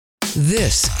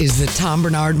This is the Tom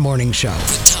Barnard Morning Show.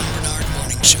 The Tom Barnard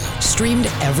Morning Show. Streamed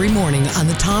every morning on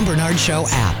the Tom Barnard Show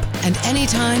app and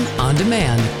anytime on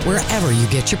demand wherever you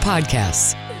get your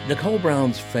podcasts. Nicole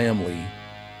Brown's family,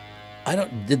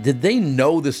 did they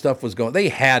know this stuff was going? They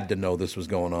had to know this was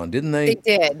going on, didn't they?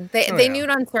 They did. They knew it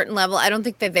on a certain level. I don't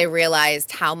think that they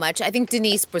realized how much. I think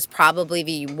Denise was probably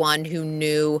the one who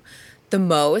knew the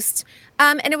most.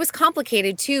 And it was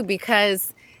complicated too,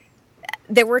 because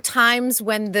there were times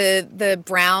when the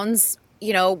Browns,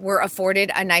 were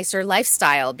afforded a nicer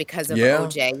lifestyle because of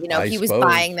OJ. He was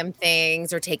buying them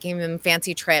things or taking them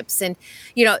fancy trips. And,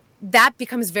 that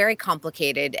becomes very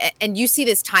complicated. And you see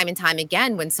this time and time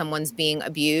again when someone's being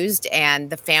abused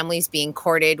and the family's being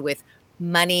courted with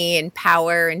money and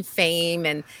power and fame.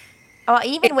 And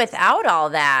even without all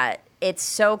that, it's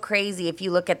so crazy if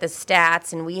you look at the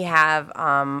stats. And we have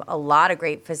a lot of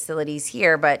great facilities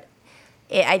here, but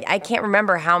I can't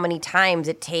remember how many times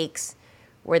it takes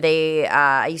where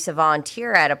I used to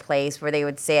volunteer at a place where they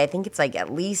would say, I think it's like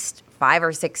at least 5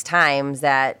 or 6 times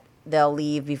that they'll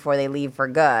leave before they leave for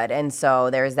good. And so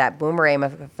there's that boomerang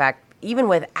effect, even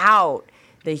without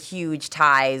the huge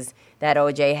ties that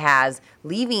OJ has,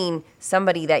 leaving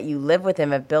somebody that you live with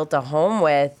and have built a home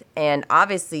with. And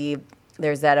obviously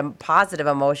there's that positive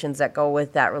emotions that go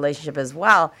with that relationship as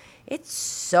well. It's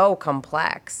so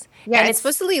complex. Yeah, and it's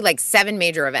supposed to lead like 7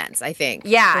 major events, I think.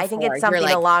 Yeah, I think it's something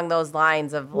along those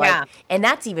lines of and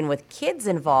that's even with kids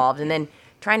involved, and then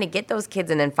trying to get those kids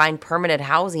and then find permanent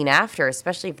housing after,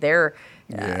 especially if they're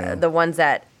the ones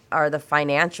that are the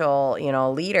financial,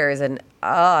 leaders. And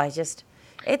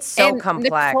it's so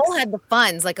complex. Nicole had the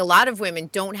funds. Like a lot of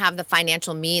women don't have the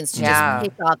financial means to just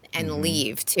pick up and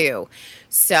leave too.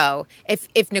 So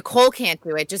if Nicole can't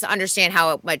do it, just understand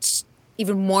how much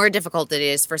even more difficult it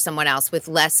is for someone else with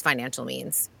less financial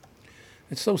means.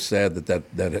 It's so sad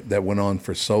that went on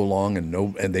for so long,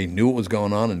 and they knew it was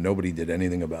going on, and nobody did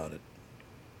anything about it.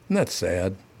 Isn't that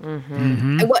sad? Mm-hmm.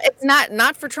 Mm-hmm. Well, it's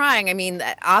not for trying. I mean,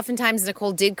 oftentimes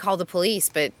Nicole did call the police,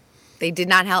 but they did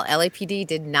not help. LAPD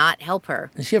did not help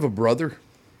her. Does she have a brother?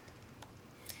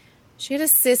 She had a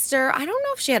sister. I don't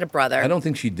know if she had a brother. I don't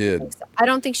think she did. I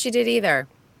don't think she did either.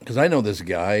 Because I know this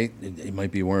guy, he might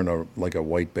be wearing a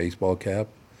white baseball cap.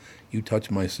 You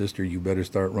touch my sister, you better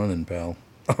start running, pal.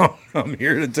 I'm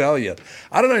here to tell you.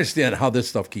 I don't understand how this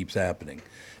stuff keeps happening.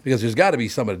 Because there's got to be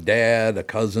a dad, a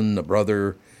cousin, a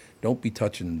brother. Don't be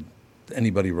touching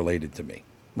anybody related to me,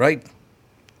 right?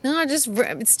 No, it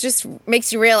just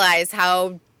makes you realize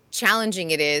how challenging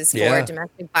it is for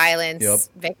domestic violence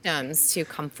victims to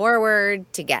come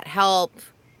forward, to get help,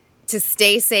 to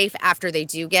stay safe after they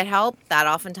do get help. That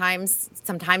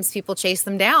sometimes people chase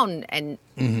them down, and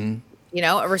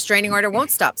a restraining order won't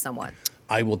stop someone.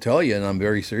 I will tell you, and I'm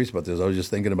very serious about this. I was just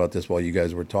thinking about this while you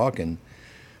guys were talking.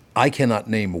 I cannot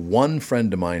name one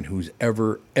friend of mine who's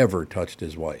ever touched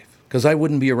his wife, because I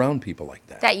wouldn't be around people like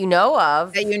that. That you know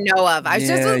of. I was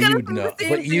just looking at know,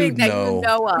 but you'd know.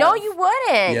 Of. No, you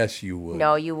wouldn't. Yes, you would.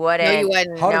 No, you wouldn't. No, you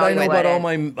wouldn't. How did I know about all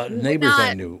my neighbors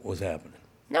I knew was happening?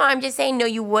 No, I'm just saying, no,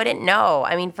 you wouldn't know.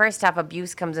 I mean, first off,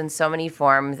 abuse comes in so many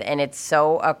forms, and it's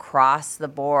so across the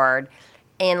board.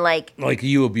 And like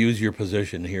you abuse your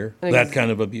position here, that kind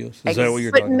of abuse. Is that what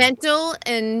you're talking about? But mental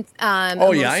and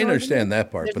I understand that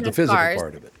part, but the physical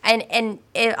part of it. And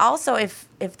it also, if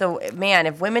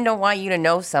women don't want you to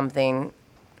know something,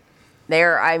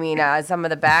 some of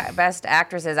the best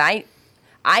actresses,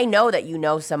 I know that you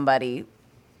know somebody.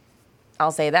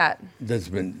 I'll say that That's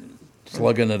been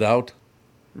slugging it out.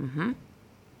 Mm-hmm.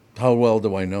 How well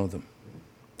do I know them?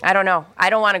 I don't know. I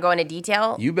don't want to go into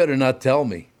detail. You better not tell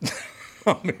me.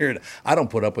 I don't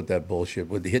put up with that bullshit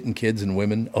with hitting kids and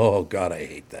women. Oh, God, I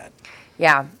hate that.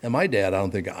 Yeah. And my dad,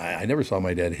 I never saw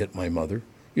my dad hit my mother.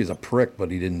 He was a prick,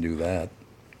 but he didn't do that.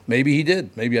 Maybe he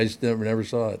did. Maybe I just never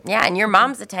saw it. Yeah, and your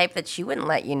mom's the type that she wouldn't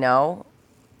let you know.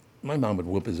 My mom would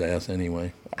whoop his ass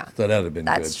anyway. Yeah. So that'd have been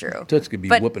good. That's true. Toots could be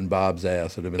whooping Bob's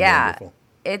ass. It'd have been wonderful.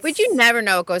 But you never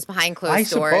know what goes behind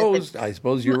closed doors. I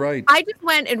suppose you're right. I just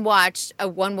went and watched a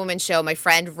one-woman show. My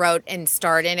friend wrote and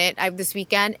starred in it this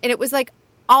weekend, and it was like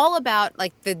all about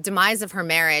like the demise of her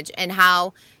marriage and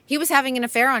how he was having an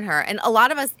affair on her. And a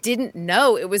lot of us didn't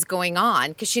know it was going on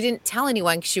because she didn't tell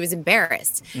anyone because she was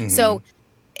embarrassed. Mm-hmm. So,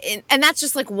 and that's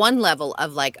just like one level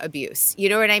of like abuse. You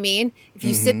know what I mean? If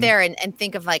you sit there and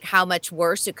think of like how much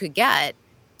worse it could get,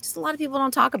 just a lot of people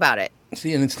don't talk about it.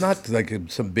 See, and it's not like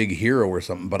some big hero or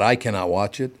something, but I cannot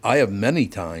watch it. I have many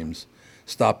times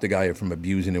stopped a guy from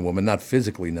abusing a woman, not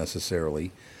physically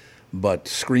necessarily, but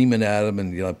screaming at him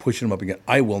and pushing him up again.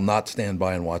 I will not stand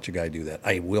by and watch a guy do that.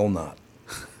 I will not.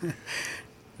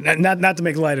 Not to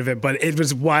make light of it, but it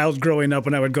was wild growing up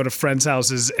when I would go to friends'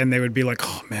 houses and they would be like,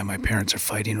 "Oh man, my parents are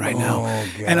fighting right now," God.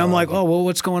 and I'm like, "Oh well,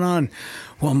 what's going on?"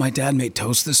 Well, my dad made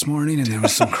toast this morning and there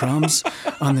was some crumbs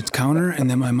on the counter, and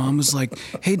then my mom was like,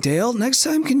 "Hey Dale, next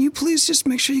time can you please just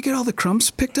make sure you get all the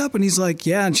crumbs picked up?" And he's like,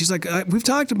 "Yeah," and she's like, "We've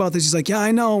talked about this." He's like, "Yeah,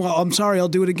 I know. I'm sorry. I'll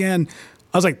do it again."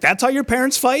 I was like, "That's how your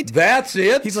parents fight?" That's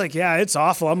it? He's like, "Yeah, it's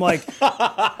awful." I'm like,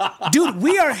 "Dude,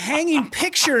 we are hanging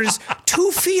pictures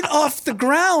 2 feet off the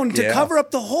ground to cover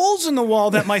up the holes in the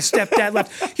wall that my stepdad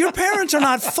left. Your parents are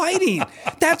not fighting.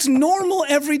 That's normal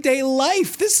everyday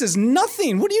life. This is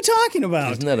nothing. What are you talking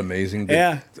about?" Isn't that amazing?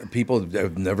 Yeah. People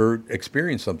have never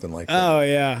experienced something like that. Oh,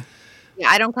 yeah. Yeah,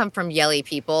 I don't come from yelly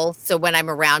people, so when I'm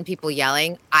around people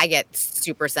yelling, I get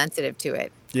super sensitive to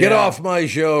it. Get off my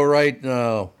show right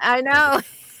now. I know.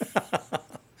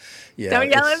 Yeah, Don't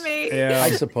yell at me. Yeah.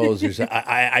 I suppose there's.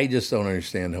 I just don't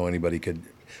understand how anybody could.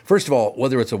 First of all,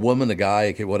 whether it's a woman, a guy,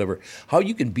 a kid, whatever, how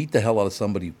you can beat the hell out of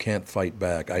somebody who can't fight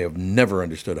back. I have never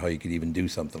understood how you could even do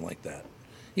something like that.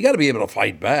 You got to be able to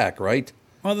fight back, right?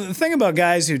 Well, the thing about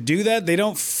guys who do that, they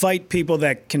don't fight people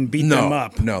that can beat them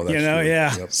up. No, that's true.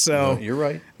 Yeah. Yep. So No, you're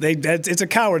right. It's a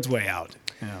coward's way out.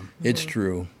 Yeah. It's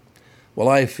true. Well,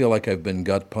 I feel like I've been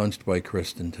gut punched by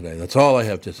Kristen today. That's all I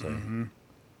have to say. Mm-hmm.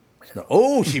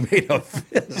 Oh, she made a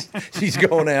fist. She's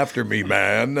going after me,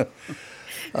 man.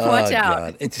 Watch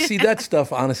out. God. See, that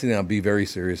stuff, honestly, now, be very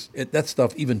serious. That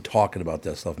stuff, even talking about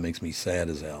that stuff makes me sad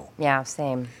as hell. Yeah,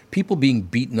 same. People being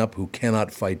beaten up who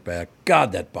cannot fight back.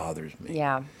 God, that bothers me.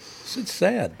 Yeah. It's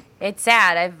sad. It's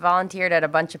sad. I've volunteered at a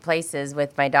bunch of places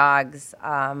with my dogs,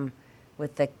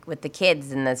 with the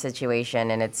kids in the situation,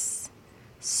 and it's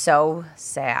so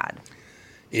sad.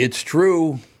 It's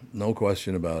true. No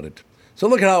question about it. So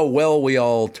look at how well we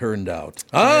all turned out.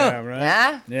 Huh? Yeah, right.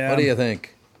 Yeah? Yeah. What do you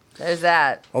think? There's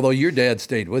that. Although your dad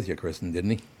stayed with you, Kristen,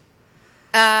 didn't he?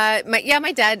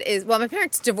 My dad is, well, my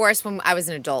parents divorced when I was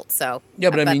an adult, so. Yeah,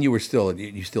 but I mean, you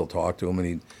still talk to him,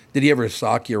 and did he ever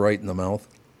sock you right in the mouth?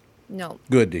 No.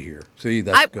 Good to hear. See,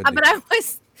 that's good to But hear.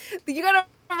 you gotta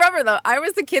remember though, I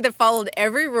was the kid that followed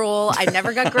every rule. I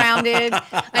never got grounded.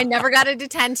 I never got a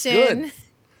detention. Good.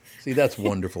 See, that's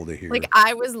wonderful to hear. Like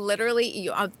I was literally,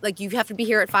 you have to be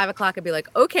here at 5 o'clock. I'd be like,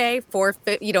 okay,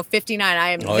 4:59. I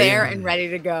am there and ready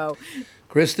to go.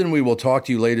 Kristen, we will talk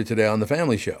to you later today on the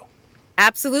Family Show.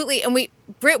 Absolutely, and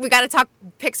Britt, we got to talk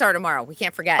Pixar tomorrow. We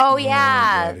can't forget. Oh,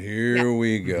 yeah. God, here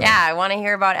we go. Yeah, I want to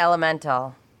hear about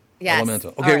Elemental. Yes.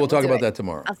 Elemental. All Okay, right, we'll talk do about it. that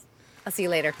tomorrow. I'll see you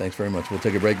later. Thanks very much. We'll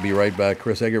take a break. Be right back.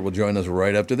 Chris Egert will join us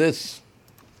right after this.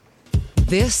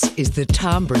 This is the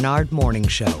Tom Barnard Morning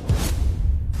Show.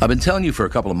 I've been telling you for a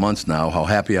couple of months now how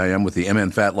happy I am with the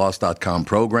mnfatloss.com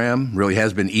program. Really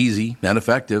has been easy and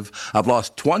effective. I've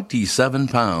lost 27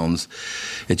 pounds.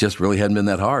 It just really hadn't been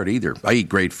that hard either. I eat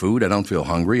great food. I don't feel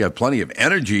hungry. I have plenty of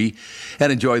energy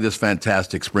and enjoy this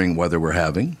fantastic spring weather we're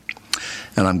having.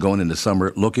 And I'm going into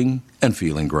summer looking and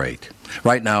feeling great.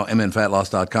 Right now,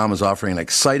 mnfatloss.com is offering an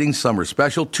exciting summer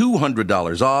special,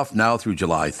 $200 off now through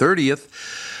July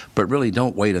 30th. But really,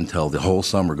 don't wait until the whole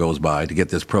summer goes by to get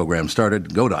this program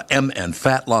started. Go to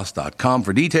mnfatloss.com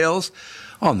for details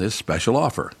on this special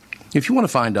offer. If you want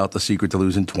to find out the secret to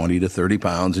losing 20 to 30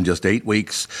 pounds in just 8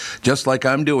 weeks, just like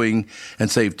I'm doing,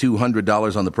 and save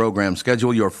 $200 on the program,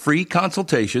 schedule your free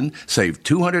consultation. Save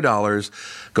 $200.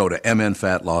 Go to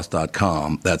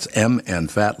mnfatloss.com. That's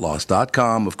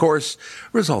mnfatloss.com. Of course,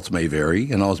 results may vary,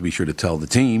 and always be sure to tell the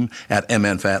team at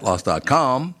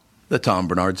mnfatloss.com that Tom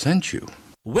Barnard sent you.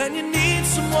 When you need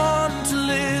someone to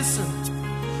listen,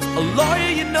 a lawyer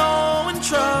you know and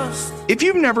trust. If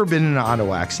you've never been in an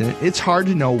auto accident, it's hard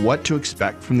to know what to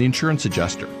expect from the insurance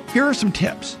adjuster. Here are some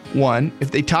tips. 1,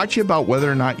 if they talk to you about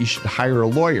whether or not you should hire a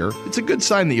lawyer, it's a good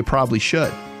sign that you probably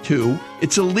should. 2,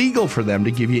 it's illegal for them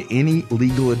to give you any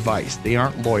legal advice. They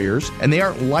aren't lawyers, and they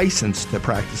aren't licensed to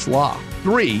practice law.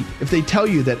 3, if they tell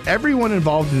you that everyone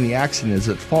involved in the accident is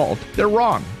at fault, they're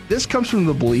wrong. This comes from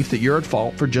the belief that you're at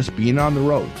fault for just being on the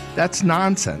road. That's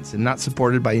nonsense and not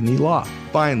supported by any law.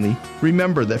 Finally,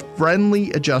 remember that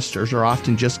friendly adjusters are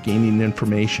often just gaining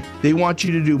information. They want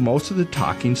you to do most of the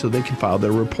talking so they can file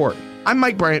their report. I'm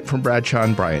Mike Bryant from Bradshaw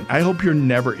 & Bryant. I hope you're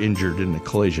never injured in a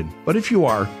collision. But if you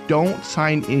are, don't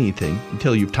sign anything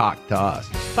until you've talked to us.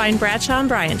 Find Bradshaw &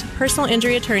 Bryant, personal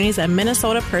injury attorneys at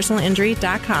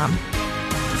minnesotapersonalinjury.com.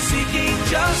 Seeking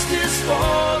justice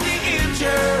for the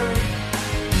injured.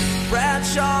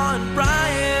 Bradshaw and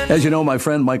Bryant. As you know, my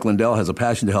friend Mike Lindell has a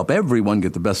passion to help everyone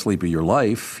get the best sleep of your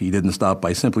life. He didn't stop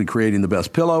by simply creating the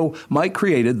best pillow. Mike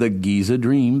created the Giza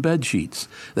Dream bed sheets.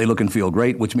 They look and feel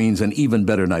great, which means an even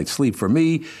better night's sleep for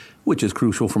me, which is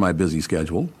crucial for my busy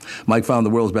schedule. Mike found the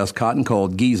world's best cotton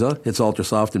called Giza. It's ultra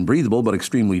soft and breathable, but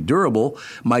extremely durable.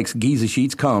 Mike's Giza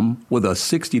sheets come with a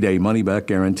 60-day money-back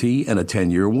guarantee and a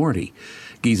 10-year warranty.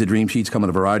 Giza Dream Sheets come in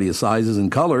a variety of sizes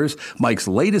and colors. Mike's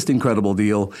latest incredible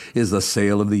deal is the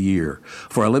sale of the year.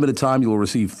 For a limited time, you will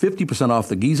receive 50% off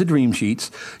the Giza Dream Sheets.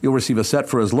 You'll receive a set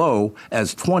for as low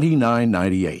as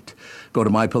 $29.98. Go to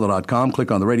MyPillow.com,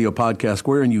 click on the radio podcast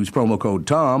square, and use promo code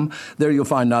TOM. There you'll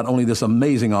find not only this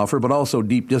amazing offer, but also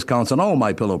deep discounts on all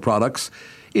MyPillow products,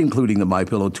 including the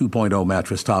MyPillow 2.0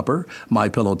 mattress topper,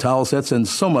 MyPillow towel sets, and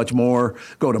so much more.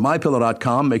 Go to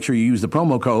MyPillow.com. Make sure you use the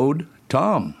promo code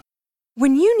TOM.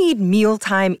 When you need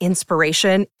mealtime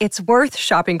inspiration, it's worth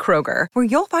shopping Kroger, where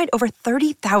you'll find over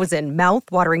 30,000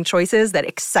 mouth-watering choices that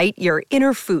excite your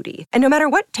inner foodie. And no matter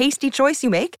what tasty choice you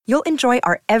make, you'll enjoy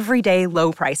our everyday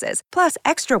low prices, plus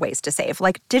extra ways to save,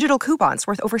 like digital coupons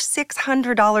worth over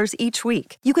 $600 each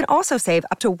week. You can also save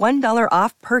up to $1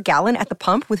 off per gallon at the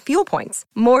pump with fuel points.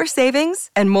 More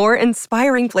savings and more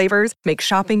inspiring flavors make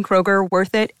shopping Kroger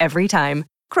worth it every time.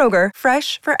 Kroger,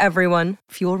 fresh for everyone.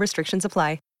 Fuel restrictions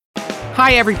apply.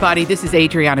 Hi, everybody. This is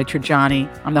Adriana Trajani.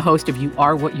 I'm the host of You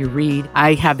Are What You Read.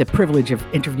 I have the privilege of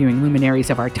interviewing luminaries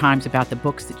of our times about the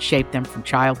books that shaped them from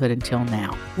childhood until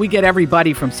now. We get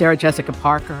everybody from Sarah Jessica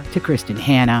Parker to Kristen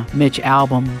Hanna, Mitch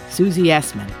Albom, Susie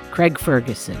Essman, Craig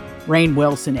Ferguson, Rainn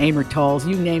Wilson, Amor Tolls,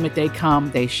 you name it, they come,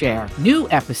 they share. New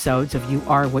episodes of You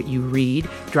Are What You Read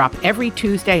drop every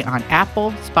Tuesday on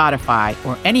Apple, Spotify,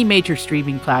 or any major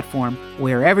streaming platform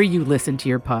wherever you listen to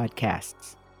your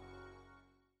podcasts.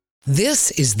 This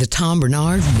is the Tom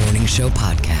Barnard Morning Show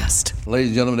podcast. Ladies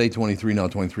and gentlemen, 8:23 now,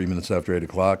 23 minutes after 8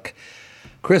 o'clock.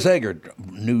 Chris Egert,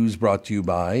 news brought to you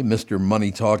by Mr.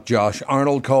 Money Talk, Josh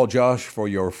Arnold. Call Josh for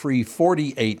your free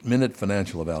 48-minute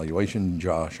financial evaluation.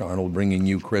 Josh Arnold bringing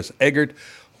you Chris Egert.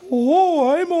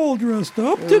 Oh, I'm all dressed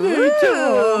up today,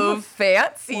 Tom. Ooh,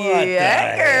 fancy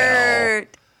Egert.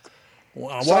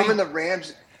 Wow, So I'm in the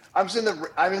Ramsey. I'm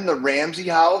in the Ramsey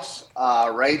house,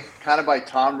 right, kind of by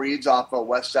Tom Reed's off of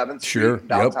West 7th Street,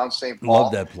 downtown St. Paul.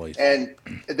 Love that place. And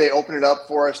they opened it up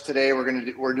for us today.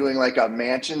 We're doing like a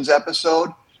mansions episode,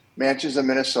 mansions in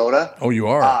Minnesota. Oh, you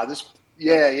are?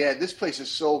 This place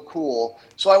is so cool.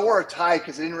 So I wore a tie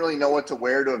because I didn't really know what to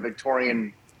wear to a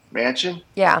Victorian mansion.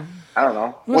 Yeah. I don't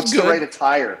know. What's the right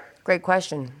attire? Great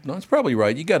question. No, that's probably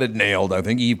right. You got it nailed. I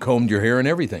think you combed your hair and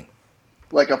everything.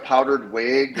 Like a powdered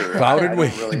wig? Or Powdered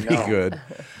wig really would be good.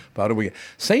 Powdered wig.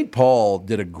 St. Paul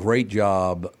did a great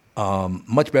job,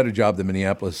 much better job than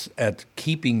Minneapolis, at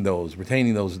retaining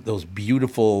those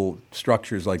beautiful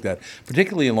structures like that,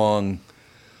 particularly along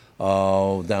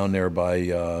down there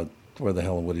by, where the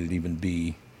hell would it even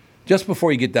be? Just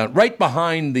before you get down, right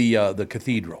behind the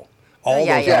cathedral. All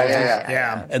those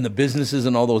houses, and the businesses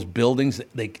and all those buildings,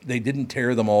 they didn't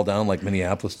tear them all down like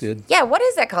Minneapolis did. Yeah, what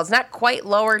is that called? It's not quite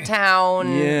Lower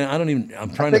Town. Yeah, I'm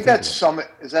trying to think that's Summit.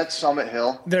 Is that Summit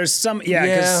Hill? There's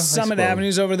because Summit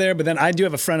Avenue's over there, but then I do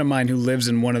have a friend of mine who lives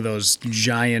in one of those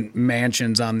giant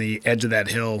mansions on the edge of that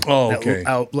hill. Oh, okay.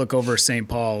 That look over St.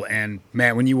 Paul, and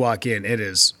man, when you walk in, it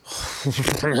is.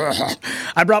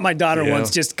 I brought my daughter once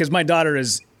just because my daughter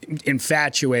is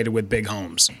infatuated with big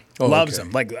homes. Loves them,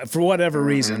 like for whatever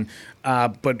reason.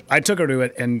 But I took her to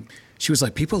it, and she was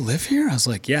like, "People live here?" I was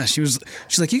like, "Yeah." She's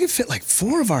like, "You could fit like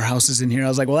 4 of our houses in here." I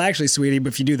was like, "Well, actually, sweetie,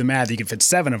 but if you do the math, you can fit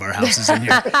 7 of our houses in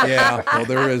here." Yeah, well,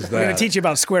 there is that. We're going to teach you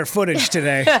about square footage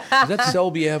today. Is that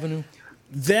Selby Avenue?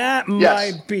 That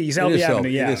might be Selby Avenue.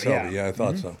 Yeah, it is Selby. Yeah, I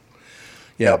thought so.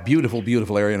 Yeah, beautiful,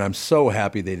 beautiful area, and I'm so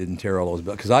happy they didn't tear all those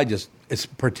buildings, because it's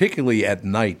particularly at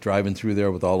night driving through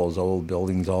there with all those old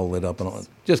buildings all lit up and all,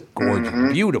 just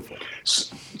gorgeous, beautiful.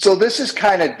 So this is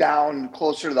kind of down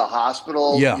closer to the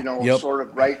hospital, sort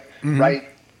of right, I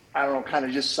don't know, kind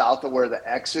of just south of where the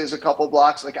X is, a couple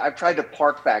blocks. Like I've tried to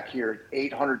park back here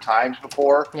 800 times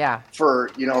before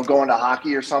for, going to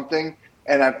hockey or something.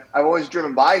 And I've always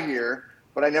driven by here,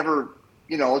 but I never,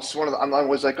 it's one of I'm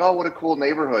always like, oh, what a cool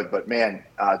neighborhood. But man,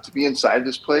 to be inside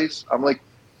this place, I'm like,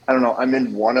 I don't know, I'm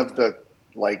in one of the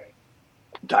like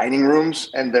dining rooms,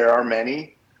 and there are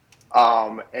many.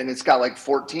 And it's got like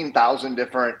 14,000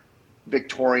 different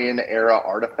Victorian era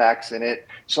artifacts in it.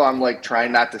 So I'm like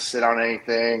trying not to sit on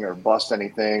anything or bust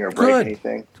anything or break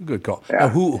anything. It's a good call. Yeah. Now,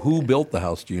 who built the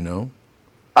house? Do you know?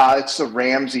 It's the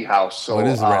Ramsey house. So it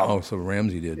is so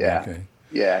Ramsey did. Yeah. Okay.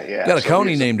 Yeah. Got a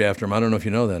county named after him. I don't know if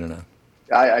you know that or not.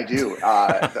 I do.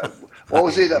 What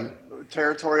was he? The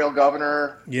territorial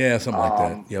governor? Yeah, something like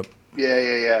that. Yep.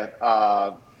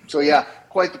 Yeah. So yeah,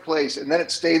 quite the place. And then it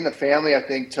stayed in the family, I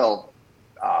think, till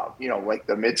like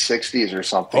the mid '60s or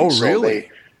something. Oh, really?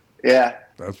 So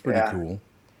that's pretty cool.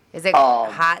 Is it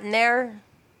hot in there?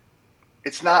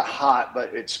 it's not hot,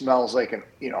 but it smells like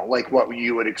like what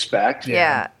you would expect.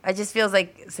 Yeah. It just feels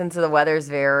like since the weather's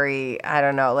very, I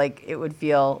don't know, like it would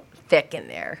feel thick in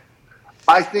there.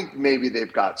 I think maybe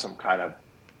they've got some kind of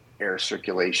air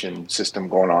circulation system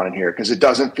going on in here because it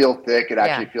doesn't feel thick. It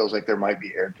actually feels like there might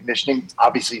be air conditioning.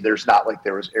 Obviously, there's not like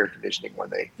there was air conditioning when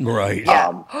they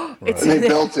they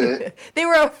built it. They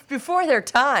were before their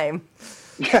time.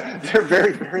 Yeah, they're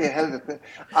very, very ahead of the thing.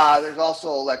 There's also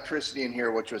electricity in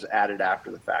here, which was added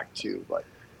after the fact too. But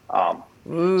so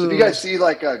if you guys see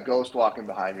like a ghost walking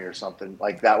behind me or something,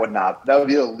 like that would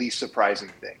be the least surprising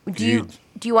thing.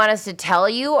 Do you want us to tell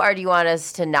you, or do you want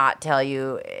us to not tell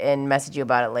you and message you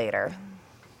about it later?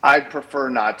 I'd prefer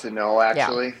not to know,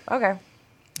 actually. Yeah. Okay.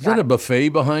 Is that a buffet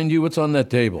behind you? What's on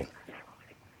that table?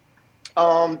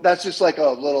 That's just like a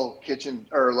little kitchen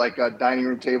or like a dining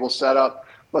room table setup.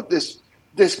 But this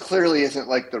clearly isn't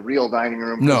like the real dining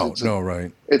room.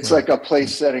 Right. It's like a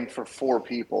place setting for 4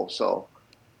 people. So,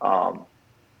 can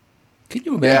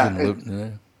you imagine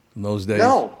living in those days?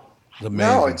 No, it's amazing.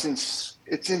 No,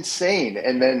 it's insane.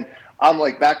 And then I'm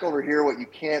like back over here. What you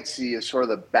can't see is sort of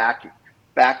the back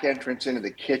entrance into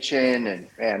the kitchen,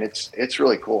 and it's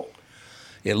really cool.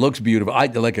 It looks beautiful.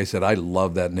 Like I said, I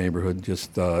love that neighborhood.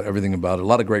 Just everything about it. A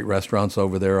lot of great restaurants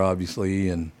over there, obviously,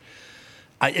 and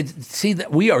see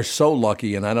that we are so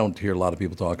lucky. And I don't hear a lot of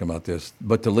people talking about this,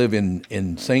 but to live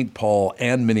in St. Paul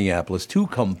and Minneapolis, 2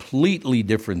 completely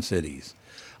different cities.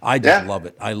 I just love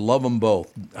it. I love them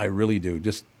both. I really do.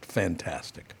 Just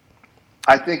fantastic.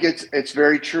 I think it's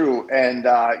very true, and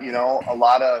a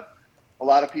lot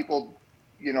of people,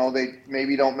 they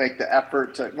maybe don't make the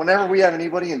effort to. Whenever we have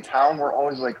anybody in town, we're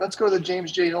always like, let's go to the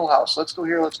James J. Hill house. Let's go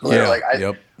here. Let's go there. Like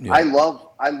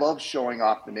I love showing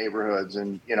off the neighborhoods,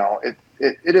 and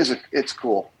it's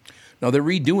cool. Now they're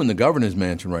redoing the governor's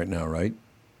mansion right now, right?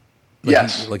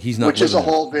 Yes, he's not. Which is a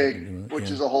whole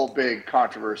big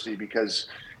controversy because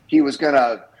he was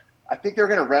gonna. I think they're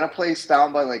going to rent a place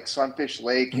down by like Sunfish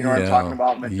Lake. You know what I'm talking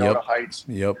about, Mendota Heights.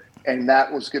 Yep. And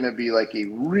that was going to be like a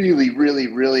really, really,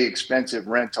 really expensive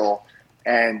rental,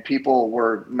 and people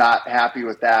were not happy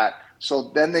with that.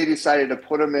 So then they decided to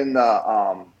put him in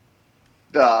the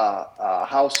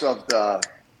house of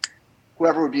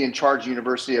whoever would be in charge of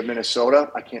University of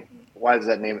Minnesota. Why does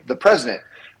that name? The president.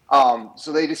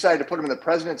 So they decided to put him in the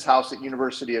president's house at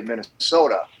University of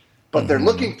Minnesota, but they're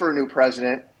looking for a new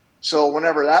president. So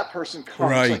whenever that person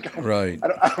comes, I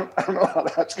don't know how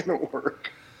that's going to work.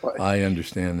 But. I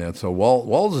understand that. So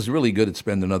Walls is really good at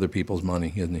spending other people's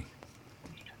money, isn't he?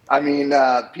 I mean,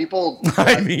 people.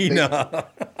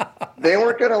 They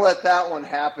weren't going to let that one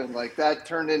happen. Like that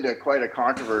turned into quite a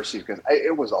controversy because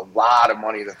it was a lot of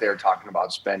money that they were talking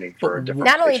about spending for a different.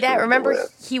 Not only that, remember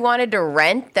he wanted to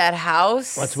rent that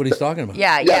house. That's what he's talking about.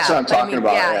 Yeah, that's what I'm talking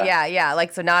about. Yeah.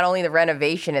 Like so, not only the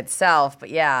renovation itself, but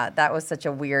that was such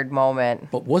a weird moment.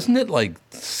 But wasn't it like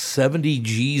 70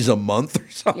 G's a month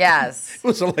or something? Yes, it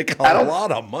was like a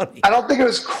lot of money. I don't think it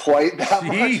was quite that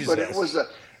much, but it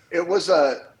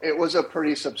was a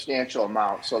pretty substantial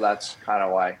amount. So that's kind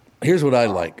of why. Here's what I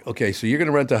like. Okay, so you're going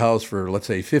to rent a house for, let's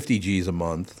say, 50 G's a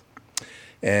month,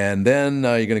 and then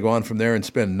you're going to go on from there and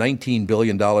spend $19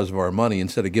 billion of our money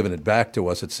instead of giving it back to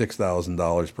us at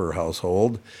 $6,000 per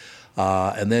household.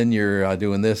 And then you're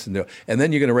doing this, and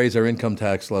then you're going to raise our income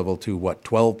tax level to,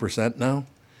 12% now?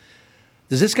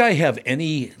 Does this guy have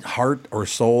any heart or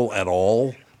soul at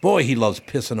all? Boy, he loves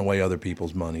pissing away other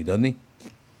people's money, doesn't he?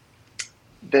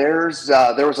 There was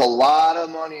a lot of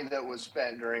money that was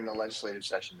spent during the legislative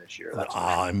session this year.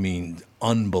 I mean,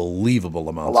 unbelievable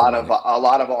amounts. A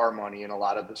lot of our money and a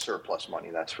lot of the surplus money.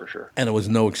 That's for sure. And it was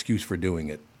no excuse for doing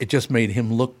it. It just made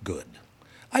him look good.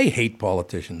 I hate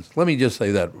politicians. Let me just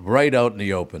say that right out in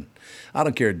the open. I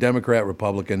don't care, Democrat,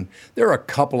 Republican. There are a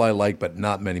couple I like, but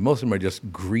not many. Most of them are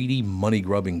just greedy,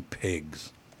 money-grubbing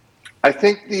pigs. I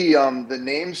think the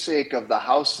namesake of the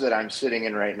house that I'm sitting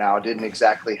in right now didn't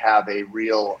exactly have a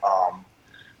real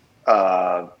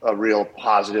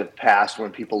positive past when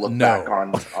people look back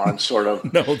on sort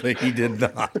of. No, he did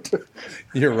not.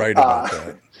 You're right about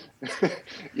that.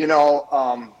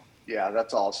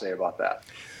 That's all I'll say about that.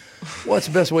 Well, it's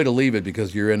the best way to leave it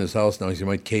because you're in his house now. So you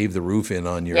might cave the roof in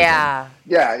on your. Yeah.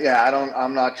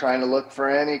 I'm not trying to look for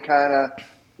any kind of,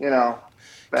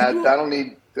 bad. I don't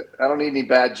need any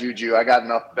bad juju. I got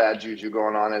enough bad juju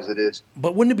going on as it is.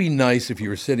 But wouldn't it be nice if you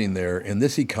were sitting there in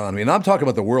this economy, and I'm talking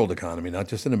about the world economy, not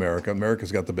just in America.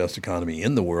 America's got the best economy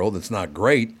in the world. It's not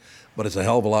great, but it's a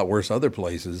hell of a lot worse other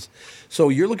places. So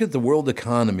you're looking at the world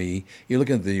economy. You're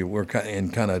looking at we're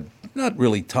in kind of not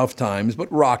really tough times,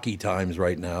 but rocky times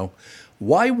right now.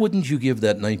 Why wouldn't you give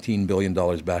that $19 billion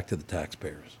back to the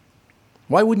taxpayers?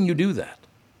 Why wouldn't you do that?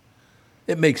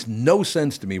 It makes no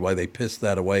sense to me why they pissed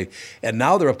that away. And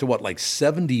now they're up to what, like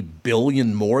 $70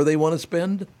 billion more they want to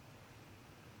spend?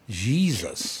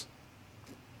 Jesus.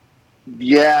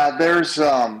 Yeah, there's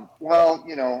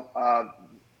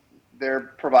they're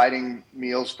providing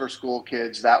meals for school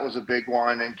kids. That was a big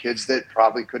one, and kids that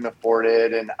probably couldn't afford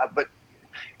it. But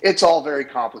it's all very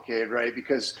complicated, right?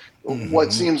 Because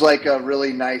what seems like a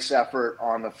really nice effort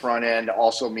on the front end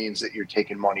also means that you're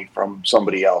taking money from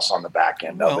somebody else on the back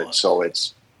end of it. So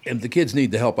it's. If the kids need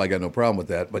the help, I got no problem with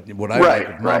that. But what I like,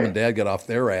 if mom and dad got off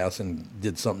their ass and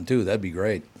did something too, that'd be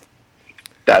great.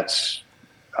 That's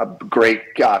a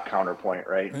great counterpoint,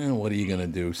 right? What are you going to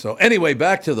do? So anyway,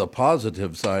 back to the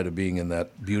positive side of being in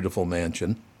that beautiful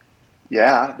mansion.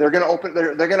 Yeah, they're going to open.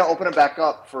 They're going to open it back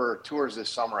up for tours this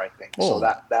summer, I think. Oh.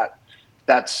 So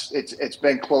that's it's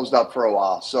been closed up for a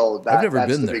while. So I've never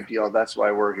that's been the there. big deal. That's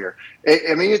why we're here.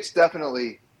 I mean, it's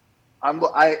definitely.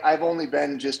 I've only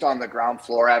been just on the ground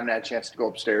floor. I haven't had a chance to go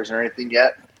upstairs or anything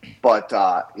yet. But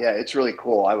yeah, it's really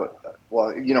cool.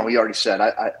 He already said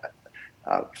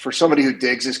for somebody who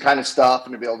digs this kind of stuff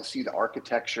and to be able to see the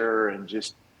architecture and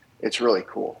just, it's really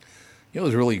cool. It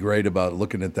was really great about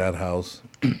looking at that house.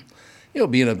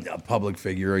 Being a public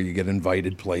figure, you get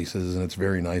invited places and it's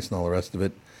very nice and all the rest of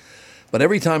it. But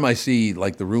every time I see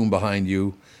like the room behind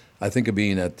you, I think of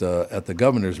being at the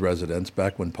governor's residence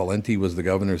back when Pawlenty was the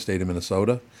governor of the state of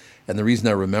Minnesota. And the reason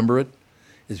I remember it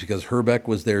is because Herbeck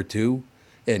was there too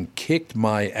and kicked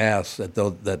my ass at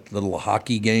that little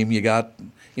hockey game you got.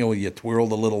 Where you twirl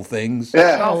the little things.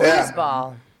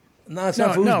 Foosball. No, it's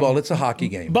not foosball. It's a hockey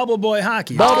game. Bubble Boy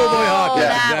Hockey. Bubble Boy Hockey.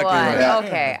 That Exactly one. right. Yeah.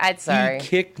 Okay, I'm sorry. He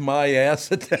kicked my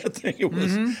ass at that thing. It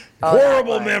was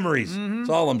horrible memories. That's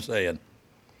all I'm saying.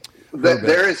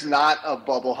 There is not a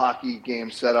bubble hockey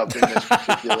game set up in this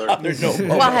particular. There's no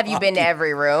bubble Well, have you been to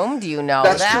every room? Do you know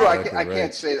That's that? true. I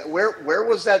can't say that. Where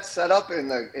was that set up in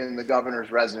the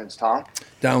governor's residence, Tom?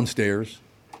 Downstairs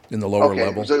in the lower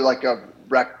level. Was it like a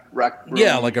rec room?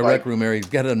 Yeah, like a rec room area. It's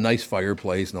got a nice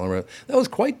fireplace and all that. That was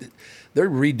quite. They're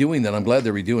redoing that. I'm glad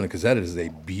they're redoing it because that is a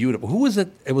beautiful. Who was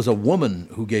it? It was a woman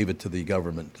who gave it to the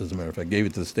government. As a matter of fact, gave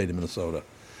it to the state of Minnesota.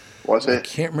 Was it? I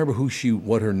can't remember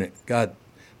what her name. God,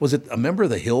 was it a member of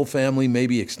the Hill family?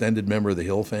 Maybe extended member of the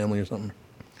Hill family or something.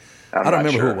 I don't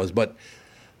remember who it was, but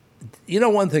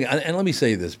one thing. And let me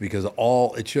say this because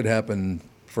it should happen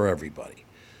for everybody.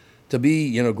 To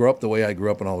be, grow up the way I grew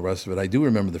up and all the rest of it, I do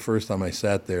remember the first time I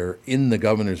sat there in the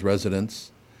governor's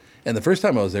residence. And the first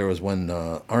time I was there was when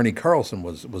Arnie Carlson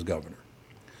was governor.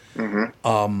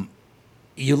 Mm-hmm.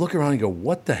 You look around and go,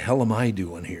 what the hell am I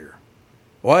doing here?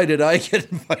 Why did I get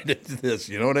invited to this?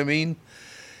 You know what I mean?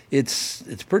 It's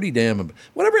pretty damn.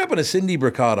 Whatever happened to Cindy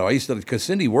Bricado? Because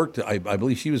Cindy worked, I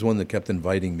believe she was one that kept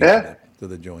inviting me to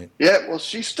the joint. Yeah, well,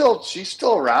 she's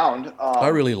still around. I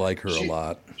really like her a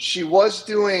lot. She was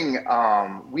doing,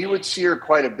 we would see her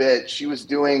quite a bit. She was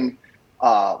doing,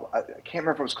 I can't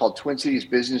remember if it was called Twin Cities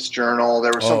Business Journal.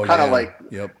 There was some kind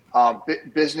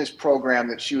of business program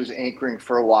that she was anchoring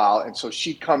for a while. And so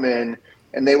she'd come in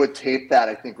and they would tape that,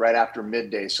 I think, right after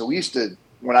midday. So we used to,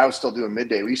 when I was still doing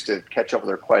midday, we used to catch up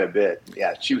with her quite a bit.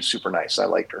 Yeah, she was super nice. I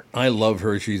liked her. I love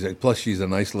her. Plus she's a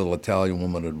nice little Italian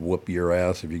woman that'd whoop your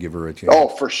ass if you give her a chance. Oh,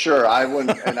 for sure. I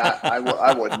wouldn't, and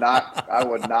I would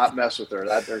not mess with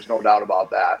her. There's no doubt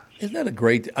about that. Isn't that a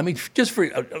great? I mean, just for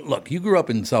look, you grew up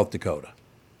in South Dakota,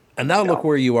 and now look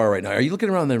where you are right now. Are you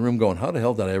looking around that room going, "How the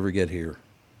hell did I ever get here?"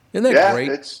 Isn't that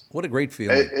great? What a great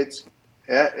feeling.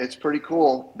 It's pretty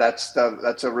cool. That's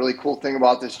a really cool thing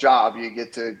about this job. You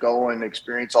get to go and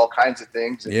experience all kinds of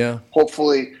things. And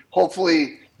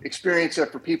hopefully experience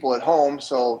it for people at home.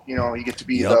 So, you get to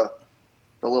be the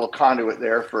little conduit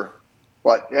there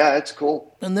but yeah, it's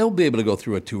cool. And they'll be able to go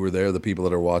through a tour there. The people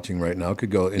that are watching right now could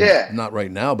go, not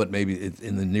right now, but maybe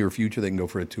in the near future, they can go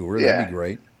for a tour. Yeah. That'd be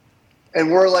great. And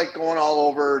we're like going all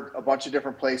over a bunch of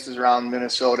different places around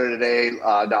Minnesota today,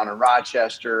 down in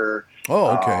Rochester.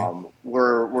 Oh, okay.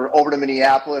 We're over to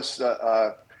Minneapolis.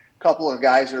 A couple of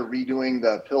guys are redoing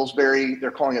the Pillsbury.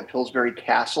 They're calling it Pillsbury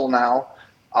Castle now.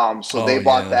 So they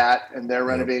bought that and they're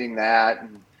renovating that.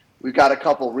 And we've got a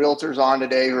couple realtors on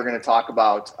today who are going to talk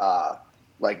about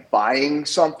like buying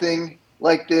something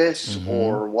like this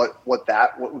or what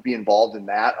would be involved in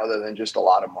that other than just a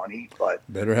lot of money. But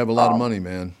better have a lot of money,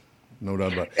 man. No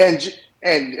doubt about it.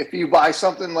 And if you buy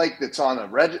something like that's on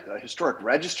a historic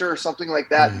register or something like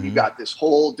that, then you've got this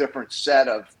whole different set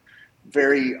of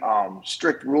very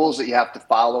strict rules that you have to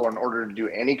follow in order to do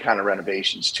any kind of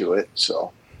renovations to it.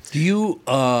 So, do you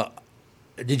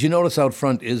Did you notice out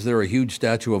front, is there a huge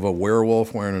statue of a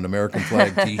werewolf wearing an American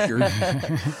flag T-shirt?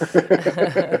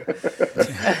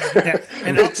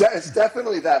 It's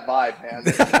definitely that vibe, man.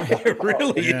 It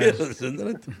really is, isn't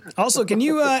it? Also, can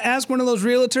you ask one of those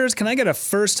realtors, can I get a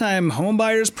first-time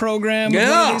homebuyers program with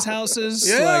one of these houses?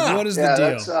 Yeah. Like, what is the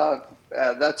deal?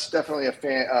 That's definitely a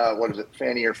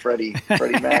Fannie or Freddie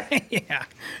Mac? Yeah.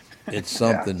 It's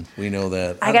something. We know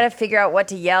that. I got to figure out what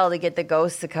to yell to get the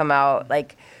ghosts to come out.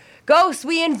 Like, ghosts,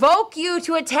 we invoke you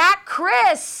to attack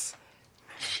Chris.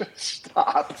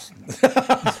 Stop.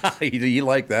 You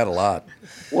like that a lot.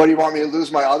 What, do you want me to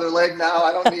lose my other leg now?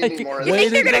 I don't need any more of You this.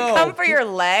 think they're going to come for your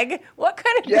leg? What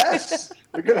kind of... Yes.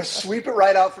 They're going to sweep it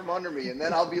right out from under me, and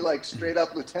then I'll be like straight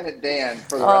up Lieutenant Dan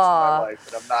for the rest of my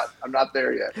life. And I'm not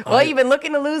there yet. Well, you've been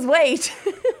looking to lose weight.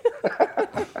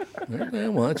 Yeah,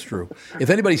 well, that's true. If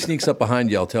anybody sneaks up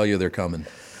behind you, I'll tell you they're coming.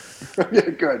 Yeah,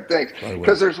 good. Thanks.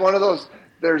 Because there's one of those,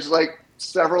 there's like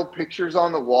several pictures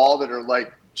on the wall that are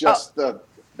like just the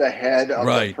head of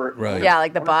the person. Right. Yeah,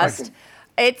 like the bust.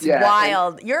 It's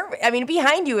wild.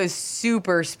 Behind you is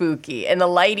super spooky, and the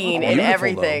lighting and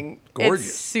everything. Though. Gorgeous.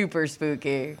 It's super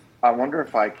spooky. I wonder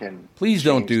if I can. Please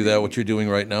don't do that. What you're doing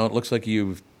right now. It looks like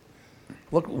you've.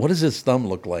 Look, what does his thumb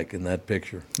look like in that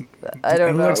picture? I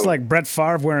don't know. It looks like Brett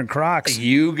Favre wearing Crocs.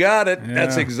 You got it. Yeah.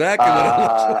 That's exactly what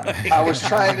it looks like. I was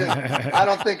trying to. I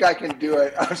don't think I can do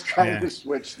it. I was trying to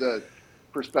switch the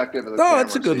perspective of the camera. No,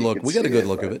 that's a good look. We got a good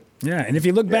look of it. Yeah, and if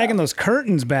you look back in those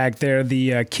curtains back there,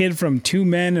 the kid from Two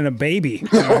Men and a Baby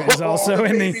is also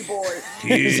in the.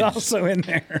 He's also in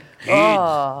there.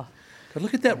 Oh. God,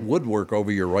 look at that woodwork over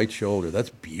your right shoulder. That's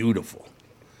beautiful.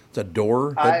 It's a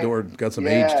door. That door got some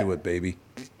age to it, baby.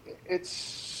 It's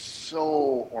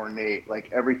so ornate,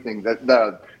 like everything.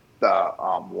 The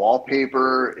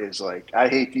wallpaper is like, I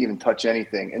hate to even touch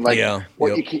anything. And like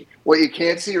what you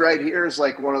can't see right here is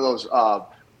like one of those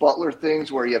butler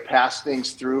things where you pass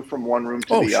things through from one room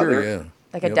to the other. Yeah.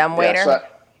 Like a dumbwaiter.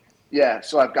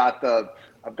 So I've got the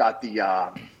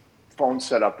phone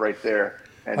set up right there.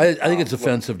 And, I think it's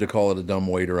offensive to call it a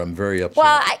dumbwaiter. I'm very upset.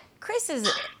 Well, Chris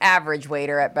is average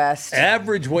waiter at best.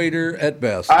 Average waiter at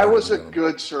best. I was a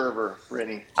good server,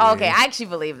 Brittany. Oh, okay, I actually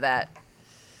believe that.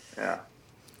 Yeah.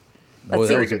 That was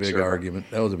a big argument.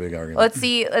 That was a big argument. Let's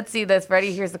see this.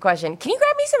 Ready? Here's the question. Can you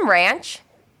grab me some ranch?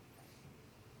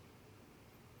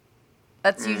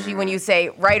 That's usually when you say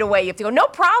right away, you have to go, no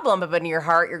problem. But in your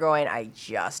heart, you're going, I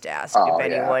just asked if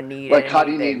anyone needed anything. How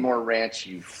do you need more ranch,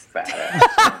 you fat ass?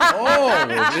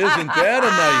 Isn't that a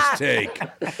nice take?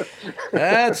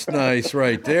 That's nice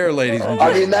right there, ladies and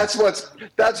gentlemen. I mean, that's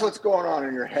what's going on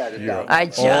in your head. Yeah. I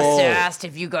just asked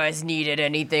if you guys needed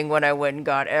anything when I went and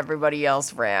got everybody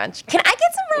else ranch. Can I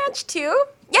get some ranch too?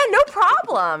 Yeah, no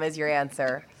problem is your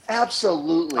answer.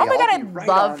 Absolutely. Oh my God, I'd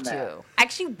love to. I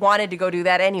actually wanted to go do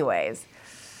that anyways.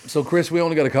 So, Chris, we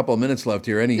only got a couple of minutes left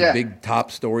here. Any big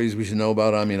top stories we should know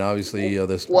about? I mean, obviously, there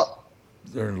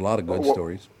are a lot of good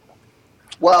stories.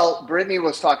 Well, Brittany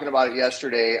was talking about it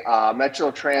yesterday.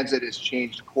 Metro Transit has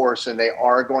changed course, and they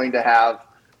are going to have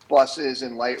buses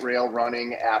and light rail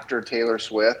running after Taylor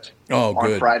Swift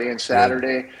on Friday and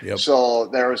Saturday. Yep. So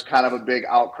there was kind of a big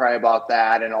outcry about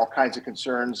that and all kinds of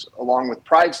concerns, along with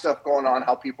Pride stuff going on,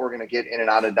 how people are going to get in and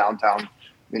out of downtown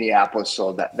Minneapolis.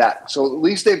 So so at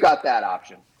least they've got that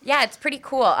option. Yeah, it's pretty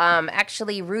cool.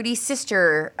 Actually, Rudy's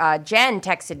sister, Jen,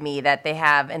 texted me that they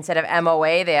have, instead of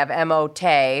MOA, they have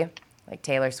MOTE, like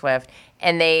Taylor Swift,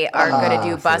 and they are going to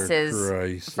do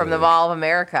buses from the Mall of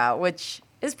America, which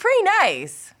is pretty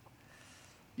nice.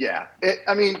 Yeah.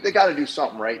 They got to do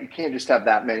something, right? You can't just have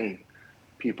that many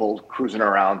people cruising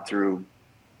around through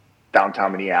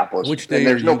downtown Minneapolis. Which day? And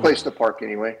there's no place to park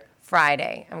anyway.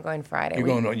 Friday. I'm going Friday.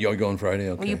 You're going Friday?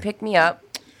 Okay. Will you pick me up?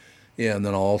 Yeah, and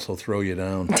then I'll also throw you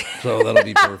down. So that'll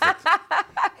be perfect.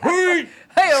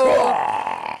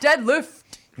 Hey-oh! Deadlift,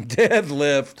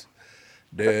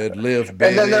 baby.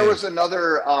 And then there was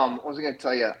another, what was I going to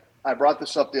tell you? I brought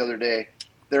this up the other day.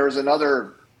 There was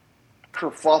another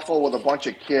kerfuffle with a bunch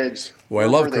of kids. Well, I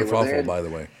love kerfuffle, by the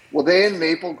way. Well, they in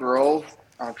Maple Grove.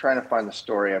 I'm trying to find the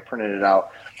story. I printed it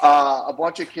out. A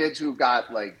bunch of kids who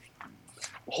got like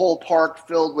whole park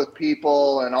filled with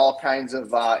people and all kinds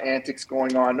of antics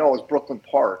going on. No, it was Brooklyn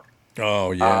Park.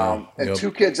 Oh, yeah. And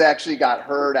two kids actually got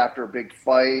hurt after a big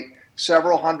fight.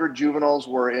 Several hundred juveniles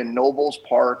were in Nobles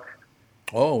Park.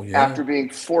 Oh, yeah. After being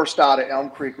forced out of Elm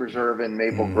Creek Reserve in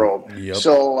Maple Grove. Yep.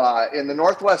 So in the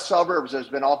northwest suburbs, there's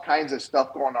been all kinds of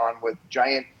stuff going on with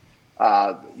giant,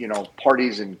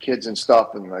 parties and kids and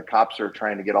stuff, and the cops are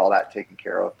trying to get all that taken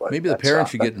care of. But maybe the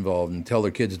parents should get involved and tell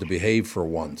their kids to behave for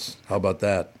once. How about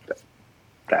that?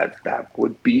 that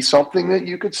would be something that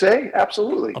you could say.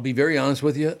 Absolutely. I'll be very honest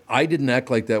with you. I didn't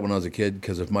act like that when I was a kid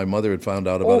because if my mother had found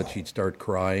out about it, she'd start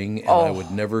crying, and I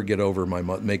would never get over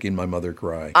making my mother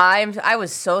cry. I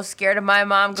was so scared of my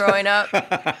mom growing up.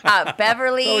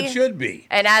 Beverly. So it should be.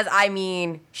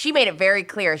 And she made it very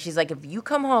clear. She's like, if you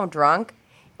come home drunk,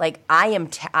 like I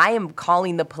am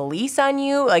calling the police on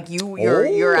you. Like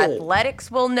your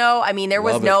athletics will know. I mean, there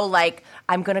was no like,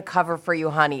 I'm gonna cover for you,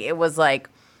 honey. It was like,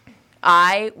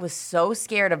 I was so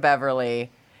scared of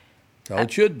Beverly. How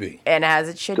it should be. And as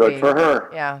it should be. Good for her.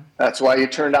 Yeah. That's why you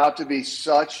turned out to be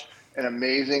such an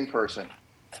amazing person.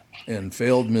 And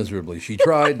failed miserably. She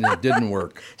tried and it didn't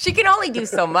work. She can only do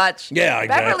so much. Yeah, exactly.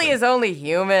 Beverly is only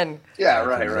human. Yeah,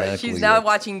 right. Exactly. She's now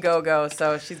watching Go-Go,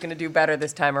 so she's going to do better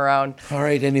this time around. All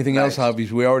right, anything else,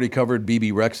 hobbies? We already covered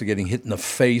BB Rexa getting hit in the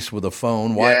face with a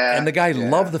phone. Why? Yeah, and the guy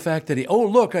loved the fact that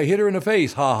look, I hit her in the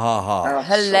face. Ha, ha, ha. Oh,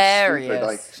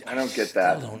 hilarious. So I don't get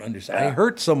that. I don't understand. I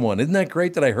hurt someone. Isn't that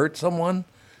great that I hurt someone?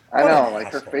 I know,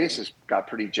 like her face has got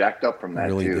pretty jacked up from that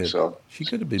really too. Did. So she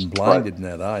could have been blinded in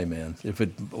that eye, man. If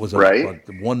it was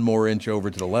one more inch over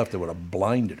to the left, it would have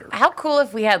blinded her. How cool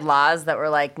if we had laws that were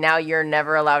like, now you're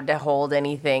never allowed to hold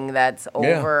anything that's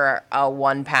over a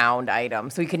 1 pound item.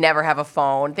 So you could never have a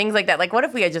phone, things like that. Like, what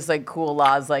if we had just like cool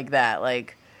laws like that?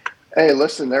 Like, hey,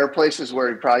 listen, there are places where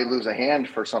you'd probably lose a hand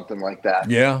for something like that.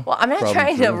 Yeah. Well, I'm not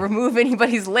trying to remove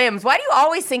anybody's limbs. Why do you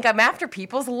always think I'm after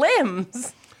people's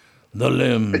limbs? The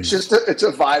limbs. It's just it's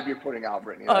a vibe you're putting out,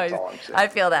 Brittany. That's all I'm saying. I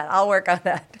feel that. I'll work on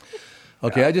that.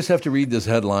 Okay, I just have to read this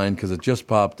headline because it just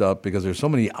popped up because there's so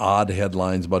many odd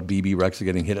headlines about BB Rexa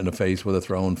getting hit in the face with a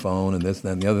thrown phone and this and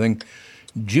that and the other thing.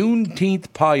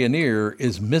 Juneteenth pioneer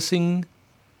is missing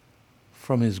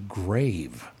from his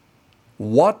grave.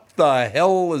 What the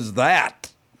hell is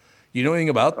that? You know anything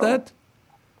about that?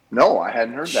 No, I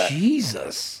hadn't heard that.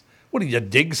 Jesus. What, did you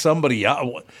dig somebody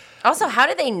out? Also, how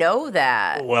did they know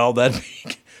that? Well, that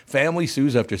family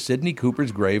sues after Sidney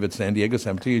Cooper's grave at San Diego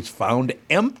Cemetery is found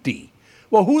empty.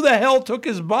 Well, who the hell took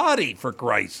his body, for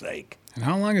Christ's sake? And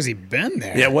how long has he been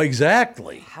there? Yeah, well,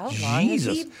 exactly. How long has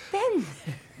he been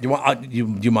there?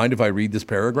 Do you mind if I read this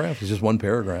paragraph? It's just one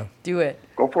paragraph. Do it.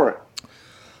 Go for it.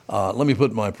 Let me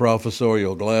put my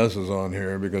professorial glasses on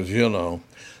here because,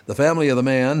 the family of the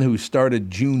man who started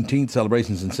Juneteenth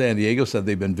celebrations in San Diego said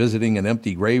they've been visiting an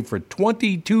empty grave for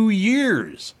 22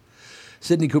 years.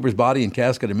 Sidney Cooper's body and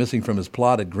casket are missing from his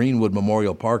plot at Greenwood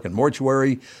Memorial Park and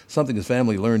Mortuary, something his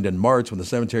family learned in March when the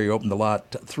cemetery opened the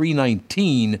lot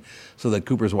 319 so that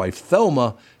Cooper's wife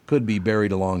Thelma could be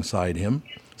buried alongside him.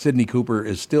 Sidney Cooper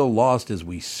is still lost as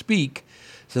we speak,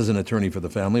 says an attorney for the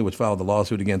family, which filed the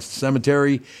lawsuit against the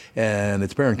cemetery and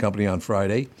its parent company on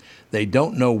Friday. They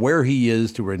don't know where he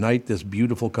is to reunite this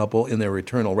beautiful couple in their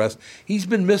eternal rest. He's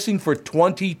been missing for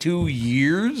 22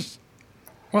 years?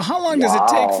 Well, how long does it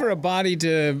take for a body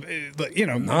to,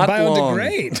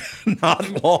 biodegrade?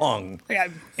 Not long.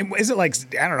 Is it like,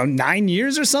 9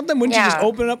 years or something? Wouldn't you just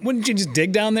open up? Wouldn't you just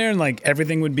dig down there and like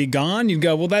everything would be gone? You'd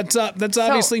go, well, that's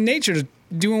obviously nature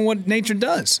doing what nature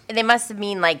does. They must have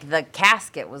mean like the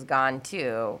casket was gone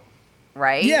too,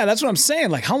 right? Yeah, that's what I'm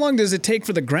saying. Like, how long does it take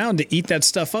for the ground to eat that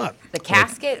stuff up? The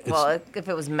casket? Well, if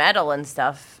it was metal and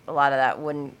stuff, a lot of that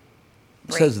wouldn't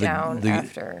break down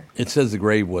after. It says the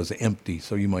grave was empty,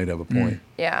 so you might have a point.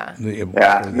 Yeah.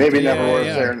 Maybe never was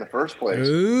there in the first place.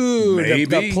 Ooh,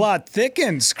 the plot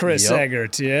thickens, Chris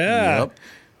Egert. Yeah. Yep.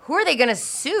 Who are they going to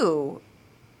sue?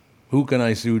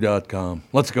 WhoCanISue.com.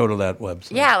 Let's go to that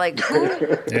website. Yeah, like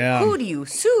who do you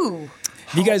sue?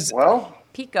 You guys,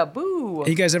 peekaboo.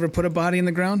 You guys ever put a body in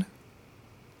the ground?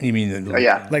 You mean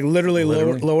like literally?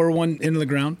 Lower one into the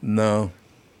ground? No.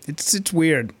 It's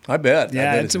weird. I bet.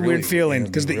 Yeah, it's a really weird feeling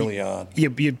because really odd.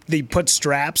 They put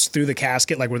straps through the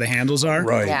casket, like where the handles are.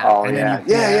 Right. Yeah. Oh, and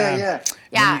yeah.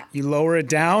 You lower it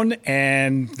down,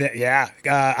 and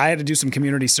I had to do some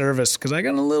community service because I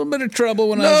got in a little bit of trouble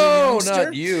when I was a youngster. No,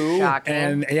 not you. Shocking.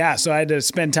 And so I had to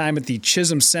spend time at the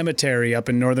Chisholm Cemetery up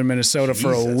in northern Minnesota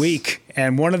for a week.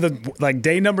 And one of the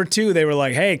day number 2, they were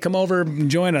like, "Hey, come over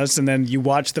and join us." And then you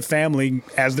watch the family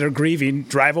as they're grieving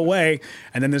drive away,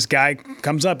 and then this guy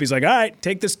comes up. He's like, "All right,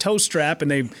 take this tow strap,"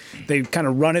 and they kind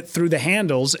of run it through the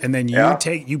handles, and then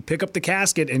you pick up the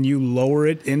casket and you lower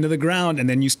it into the ground, and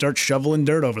then you start shoveling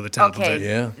dirt over the top of it.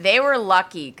 Yeah. They were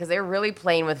lucky because they were really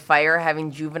playing with fire,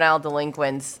 having juvenile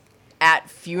delinquents at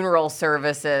funeral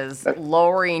services,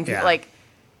 lowering like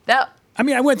that. I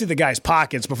mean, I went through the guy's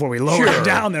pockets before we lowered it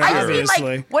down there, I just obviously.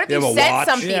 mean, like, what if you said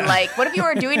something like, what if you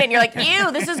were doing it and you're like,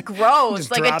 ew, this is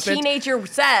gross, like a teenager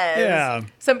says. Yeah.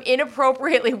 Some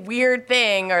inappropriately weird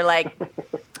thing, or like,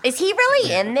 Is he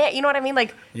really in there? You know what I mean?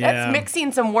 Like, that's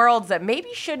mixing some worlds that maybe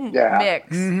shouldn't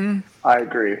mix. Mm-hmm. I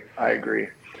agree.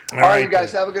 All right, you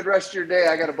guys, have a good rest of your day.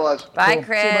 I got a buzz. Bye,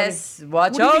 Chris.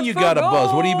 Watch out. What do you mean you got a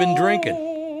buzz? What have you been drinking?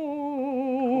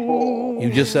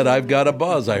 You just said, I've got a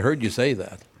buzz. I heard you say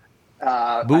that.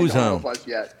 Booze I don't have a buzz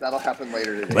yet. That'll happen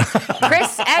later today.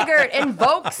 Chris Egert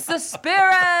invokes the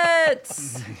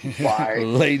spirits. Bye.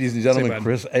 Ladies and gentlemen,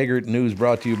 Chris Egert news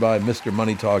brought to you by Mr.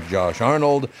 Money Talk Josh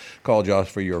Arnold. Call Josh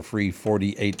for your free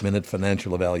 48-minute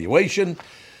financial evaluation.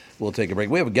 We'll take a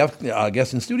break. We have a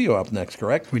guest in studio up next,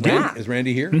 correct? We do. Is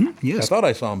Randy here? Mm-hmm. Yes. I thought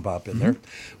I saw him pop in there.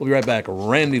 We'll be right back.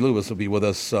 Randy Lewis will be with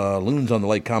us. Loons on the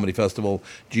Lake Comedy Festival,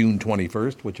 June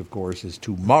 21st, which, of course, is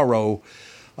tomorrow.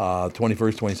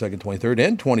 21st, 22nd, 23rd,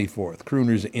 and 24th.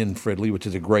 Crooners in Fridley, which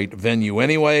is a great venue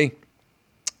anyway.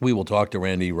 We will talk to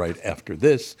Randy right after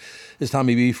this. It's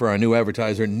Tommy B for our new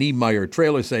advertiser, Niemeyer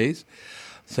Trailer Says.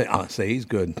 Says,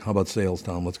 good. How about sales,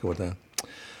 Tom? Let's go with that.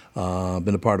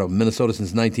 Been a part of Minnesota since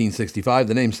 1965.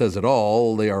 The name says it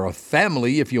all. They are a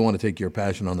family if you want to take your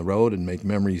passion on the road and make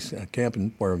memories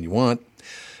camping wherever you want.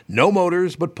 No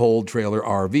motors, but pulled trailer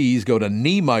RVs. Go to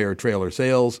Niemeyer Trailer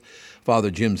Sales.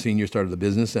 Father Jim Sr. started the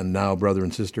business, and now brother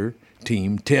and sister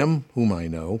team, Tim, whom I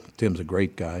know. Tim's a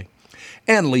great guy.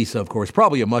 And Lisa, of course,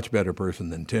 probably a much better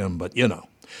person than Tim, but you know.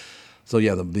 So,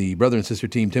 yeah, the brother and sister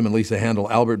team, Tim and Lisa, handle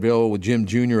Albertville with Jim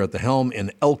Jr. at the helm in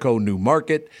Elko New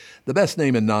Market. The best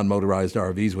name in non-motorized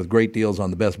RVs with great deals on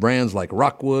the best brands like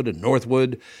Rockwood and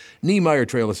Northwood. Niemeyer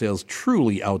Trailer Sales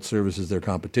truly outservices their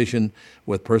competition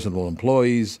with personal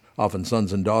employees, often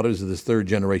sons and daughters of this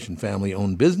third-generation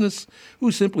family-owned business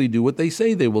who simply do what they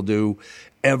say they will do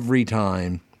every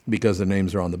time because their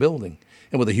names are on the building.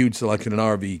 And with a huge selection in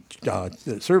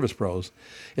RV service pros,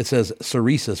 it says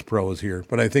Ceresis Pros here,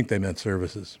 but I think they meant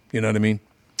services. You know what I mean?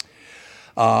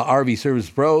 RV Service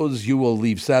Pros, you will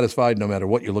leave satisfied no matter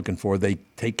what you're looking for. They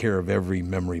take care of every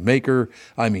memory maker,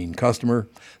 customer,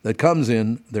 that comes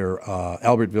in their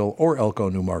Albertville or Elko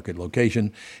New Market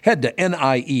location. Head to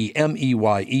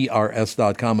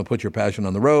NIEMEYERS.com and put your passion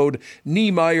on the road.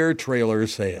 Niemeyer Trailer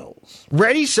Sales.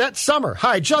 Ready, set, summer.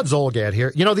 Hi, Judd Zolgad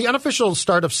here. You know, the unofficial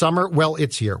start of summer, well,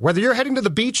 it's here. Whether you're heading to the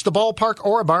beach, the ballpark,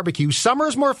 or a barbecue, summer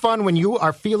is more fun when you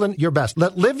are feeling your best.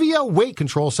 Let Livia Weight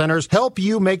Control Centers help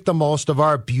you make the most of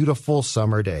our beautiful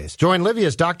summer days. Join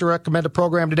Livia's doctor-recommended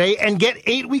program today and get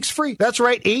 8 weeks free. That's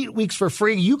right, 8 weeks for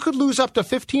free. You could lose up to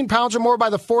 15 pounds or more by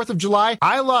the 4th of July.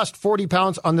 I lost 40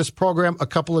 pounds on this program a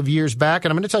couple of years back,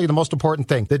 and I'm going to tell you the most important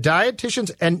thing. The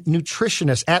dietitians and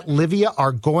nutritionists at Livia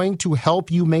are going to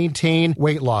help you maintain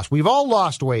weight loss. We've all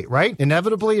lost weight, right?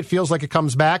 Inevitably, it feels like it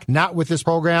comes back. Not with this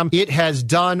program. It has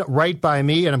done right by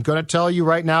me, and I'm going to tell you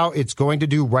right now, it's going to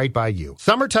do right by you.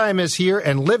 Summertime is here,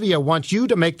 and Livia wants you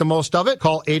to make the most of it.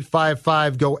 Call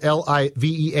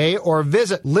 855-GO-LIVEA or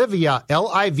visit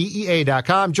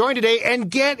LiviaLIVEA.com. Join today and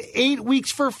get 8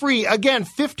 weeks for free. Again,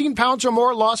 15 pounds or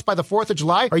more lost by the 4th of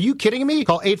July. Are you kidding me?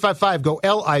 Call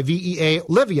 855-GO-LIVEA.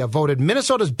 Livia voted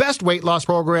Minnesota's best weight loss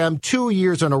program 2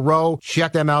 years in a row.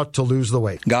 Check them out to lose the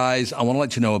weight. Guys, I want to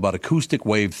let you know about acoustic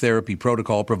wave therapy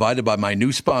protocol provided by my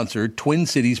new sponsor, Twin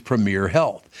Cities Premier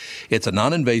Health. It's a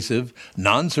non-invasive,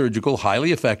 non-surgical,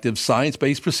 highly effective,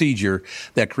 science-based procedure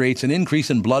that creates an increase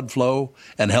in blood flow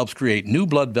and helps create new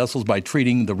blood vessels by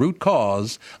treating the root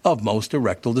cause of most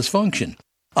erectile dysfunction.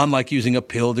 Unlike using a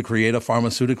pill to create a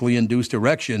pharmaceutically induced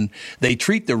erection, they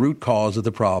treat the root cause of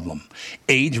the problem.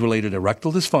 Age-related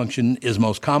erectile dysfunction is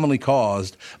most commonly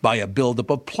caused by a buildup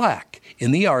of plaque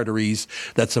in the arteries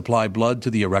that supply blood to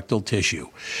the erectile tissue.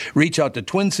 Reach out to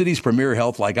Twin Cities Premier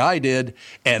Health like I did,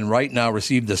 and right now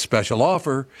receive this special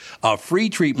offer, a free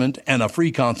treatment and a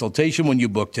free consultation when you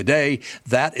book today.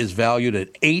 That is valued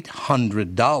at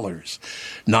 $800.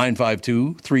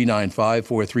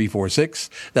 952-395-4346.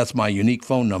 That's my unique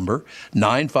phone number,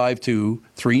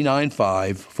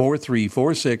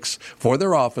 952-395-4346 for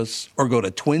their office, or go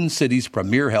to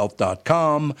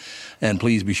TwinCitiesPremierHealth.com. And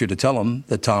please be sure to tell them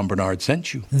that Tom Barnard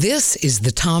sent you. This is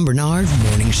the Tom Barnard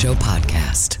Morning Show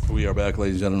podcast. We are back,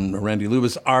 ladies and gentlemen. Randy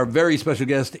Lewis, our very special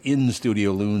guest in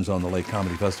Studio Loons on the Lake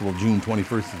Comedy Festival, June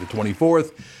 21st to the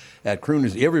 24th at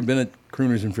Crooners. You ever been at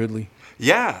Crooners in Fridley?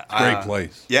 Yeah. It's a great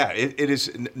place. Yeah, it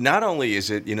is. Not only is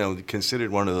it,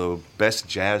 considered one of the best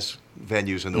jazz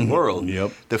venues in the world,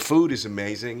 Yep. The food is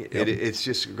amazing. Yep. It's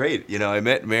just great. I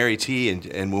met Mary T,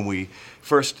 and when we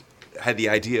first had the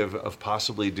idea of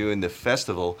possibly doing the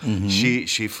festival,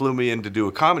 she flew me in to do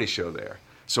a comedy show there.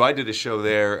 So I did a show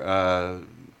there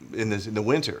in the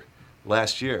winter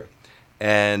last year.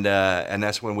 And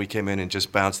that's when we came in and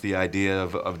just bounced the idea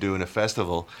of doing a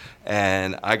festival.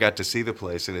 And I got to see the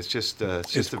place, and it's just a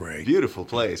beautiful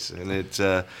place. And it's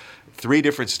 3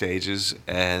 different stages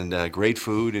and great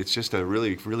food. It's just a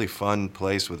really, really fun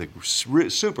place with a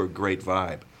super great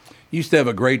vibe. You used to have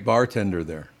a great bartender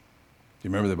there. Do you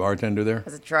remember the bartender there?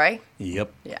 Was it Troy?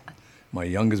 Yep. Yeah. My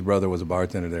youngest brother was a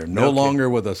bartender there. No longer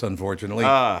with us, unfortunately.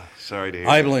 Sorry to hear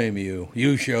I that. blame you.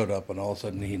 You showed up, and all of a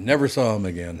sudden, he never saw him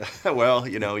again. Well,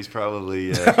 he's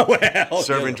probably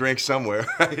serving drinks somewhere,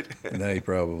 right? No, he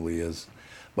probably is.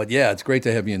 But, yeah, it's great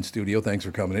to have you in studio. Thanks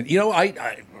for coming in.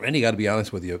 Randy, got to be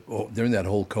honest with you, during that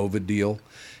whole COVID deal,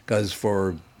 because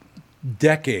for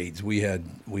decades we had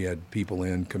people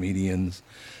in, comedians,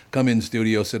 come in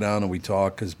studio, sit down, and we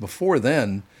talk. Because before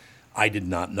then, I did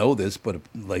not know this, but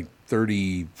like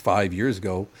 35 years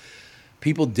ago,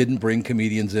 people didn't bring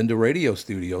comedians into radio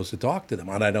studios to talk to them.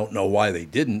 And I don't know why they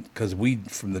didn't, because we,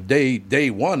 from the day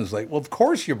one, is like, well, of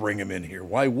course you bring them in here.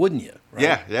 Why wouldn't you?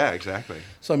 Right? Yeah, exactly.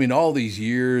 So, I mean, all these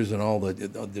years and all the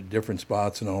different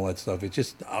spots and all that stuff, it's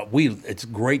just, it's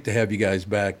great to have you guys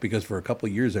back, because for a couple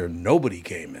of years there, nobody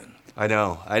came in. I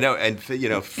know. And,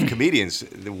 comedians,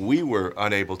 we were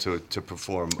unable to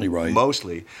perform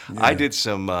mostly. Yeah. I did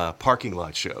some parking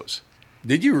lot shows.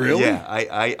 Did you really? Yeah.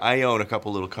 I own a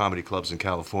couple little comedy clubs in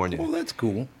California. Oh, that's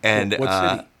cool. And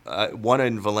what city? One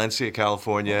in Valencia,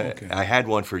 California. Oh, okay. I had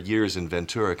one for years in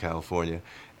Ventura, California.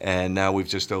 And now we've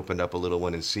just opened up a little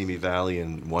one in Simi Valley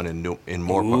and one in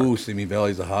Moore Park. Ooh, Simi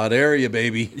Valley's a hot area,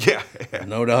 baby. Yeah.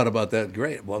 No doubt about that.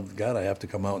 Great. Well, God, I have to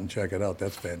come out and check it out.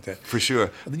 That's fantastic. For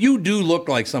sure. You do look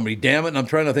like somebody, damn it, and I'm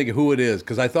trying to think of who it is,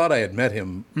 because I thought I had met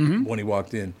him when he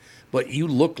walked in. But you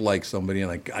look like somebody, and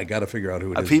I got to figure out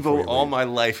who it is. People all my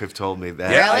life have told me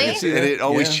that. Yeah, really? I can see that. And it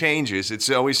always changes.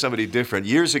 It's always somebody different.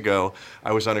 Years ago,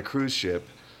 I was on a cruise ship,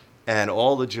 and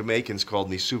all the Jamaicans called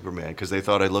me Superman because they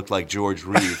thought I looked like George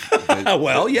Reeve.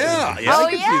 Well, yeah.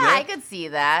 I could see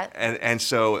that. And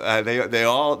so they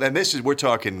all, and we're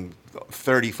talking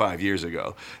 35 years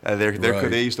ago.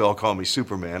 They used to all call me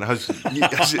Superman. I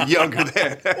was younger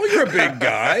then. Well, you're a big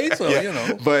guy,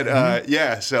 so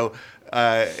But so.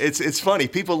 It's funny.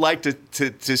 People like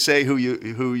to say who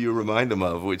you remind them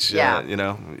of, which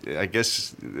I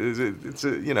guess it's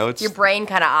your brain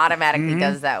kind of automatically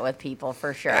does that with people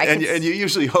for sure. And you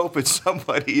usually hope it's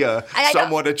somebody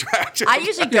somewhat attractive. I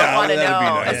usually don't want to know.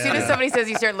 Nice. As soon as somebody says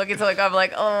you start looking to I'm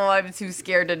like, oh, I'm too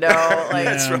scared to know. Like,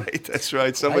 That's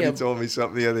right. Somebody told me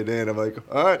something the other day, and I'm like,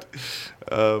 what?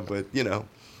 But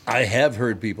I have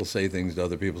heard people say things to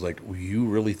other people like, well, you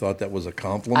really thought that was a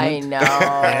compliment? I know.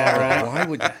 Why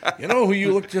would who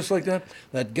you look just like that?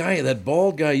 That guy, that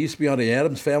bald guy used to be on the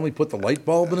Addams Family, put the light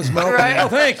bulb in his mouth. Right. Oh,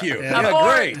 thank you.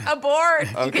 Great. Aboard.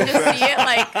 You can just see it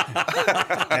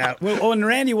like. Well, when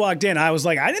Randy walked in, I was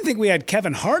like, I didn't think we had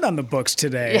Kevin Hart on the books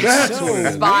today. That's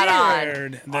so spot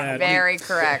weird on. Very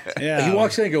correct. Yeah. He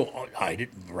walks in and goes,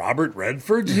 Robert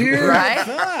Redford's here? Right?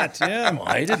 I thought,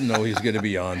 I didn't know he was going to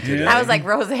be on today. I was like,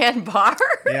 Roseanne Barr?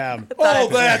 Yeah.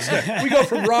 That's it. We go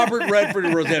from Robert Redford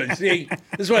to Roseanne. See,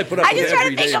 this is what I put up with every day. I just try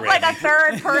to think of like a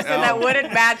third person that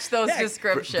wouldn't match those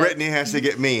descriptions. Brittany has to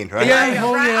get mean, right?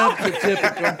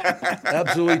 Typical.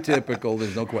 Absolutely typical.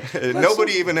 There's no question.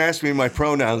 Nobody even asked me my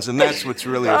pronouns, and that's what's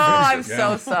really offensive.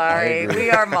 I'm so sorry.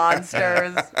 We are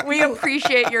monsters. We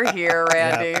appreciate you're here,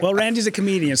 Randy. Yeah. Well, Randy's a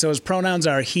comedian, so his pronouns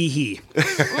are he. See?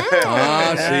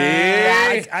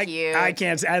 That's cute. I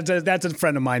can't. That's a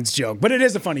friend of mine's joke, but it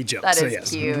is a funny joke. That is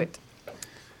cute.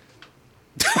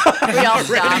 We all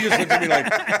Randy stopped. just looked at me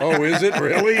like, oh, is it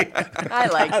really? I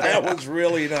liked it. That was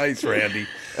really nice, Randy.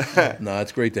 No,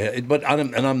 it's great to have. But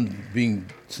I'm being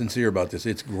sincere about this.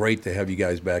 It's great to have you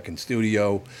guys back in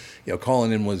studio.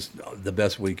 Calling in was the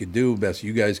best we could do, best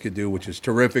you guys could do, which is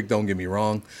terrific. Don't get me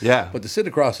wrong. Yeah. But to sit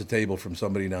across the table from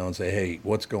somebody now and say, hey,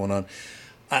 what's going on?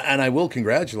 And I will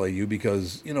congratulate you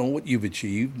because, what you've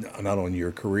achieved, not only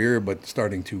your career, but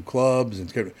starting 2 clubs.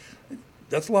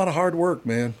 That's a lot of hard work,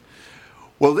 man.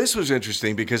 Well, this was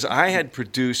interesting because I had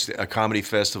produced a comedy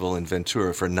festival in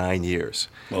Ventura for 9 years.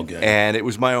 Okay. And it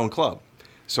was my own club.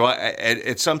 So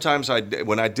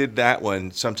when I did that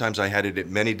one, sometimes I had it at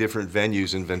many different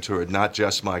venues in Ventura, not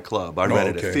just my club. I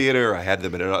rented a theater. I had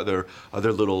them at other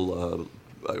little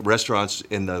restaurants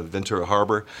in the Ventura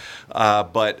Harbor.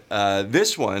 But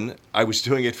this one, I was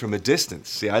doing it from a distance.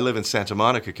 See, I live in Santa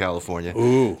Monica, California.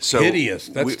 Ooh, so hideous.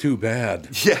 That's too bad.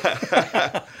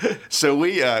 Yeah. So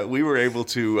we were able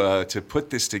to put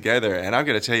this together, and I'm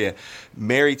going to tell you,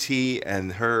 Mary T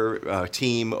and her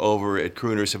team over at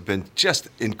Crooners have been just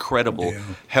incredible,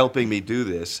 helping me do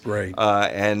this. Right.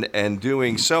 And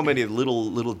doing so many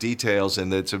little details,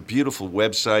 and it's a beautiful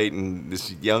website, and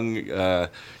this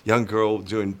young girl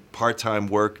doing part-time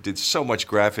work did so much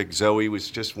graphic. Zoe was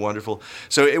just wonderful.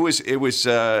 So it was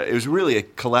really a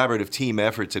collaborative team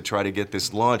effort to try to get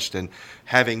this launched, and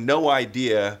having no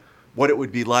idea what it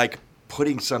would be like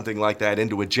putting something like that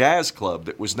into a jazz club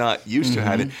that was not used to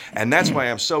having. And that's why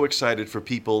I'm so excited for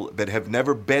people that have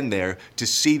never been there to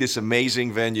see this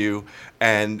amazing venue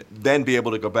and then be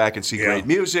able to go back and see great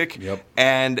music.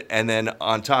 And then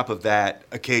on top of that,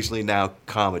 occasionally now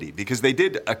comedy. Because they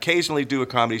did occasionally do a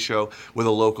comedy show with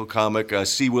a local comic.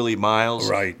 C. Willie Miles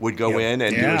would go in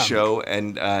and do a show,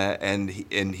 and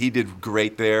he did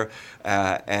great there.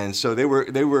 And so they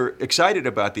were excited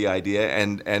about the idea,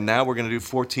 and now we're going to do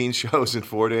 14 shows in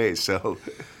 4 days. So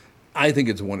I think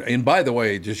it's wonderful. And by the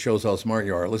way, it just shows how smart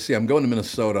you are. Let's see, I'm going to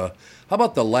Minnesota. How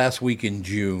about the last week in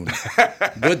June?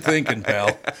 Good thinking,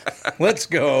 pal. Let's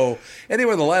go.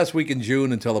 Anyway, the last week in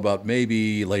June until about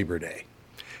maybe Labor Day.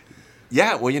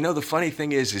 Yeah, well, the funny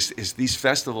thing is these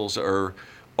festivals are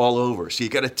all over. So you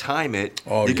got to time it.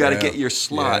 You got to get your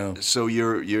slot. So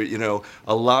you're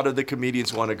a lot of the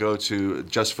comedians want to go to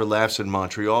Just for Laughs in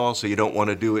Montreal, so you don't want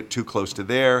to do it too close to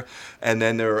there. And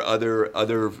then there are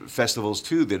other festivals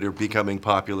too that are becoming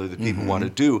popular that people want to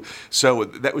do. So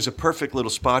that was a perfect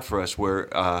little spot for us, where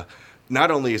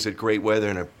not only is it great weather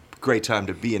and a great time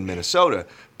to be in Minnesota,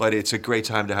 but it's a great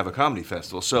time to have a comedy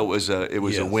festival. So it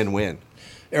was a win-win.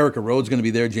 Erica Rhode's going to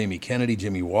be there, Jamie Kennedy,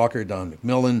 Jimmy Walker, Don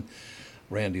McMillan,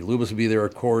 Randy Lubis will be there,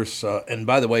 of course. And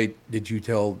by the way, did you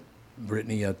tell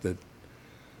Brittany yet that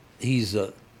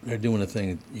they're doing a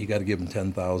thing? You got to give him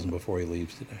 $10,000 before he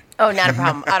leaves today. Oh, not a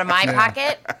problem. Out of my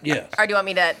pocket? Yes. Or do you want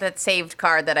me that saved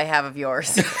card that I have of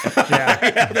yours?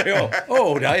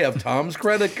 Oh, I have Tom's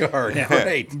credit card. Yeah.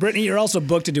 Great. Brittany, you're also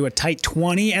booked to do a tight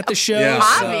 20 at the show. Yeah.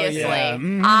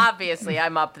 Obviously. Obviously,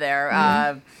 I'm up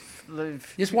there.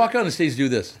 Just walk on the stage, do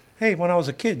this. Hey, when I was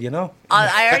a kid, I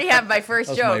already have my first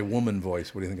That's joke. my woman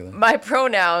voice. What do you think of that? My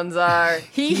pronouns are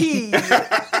he.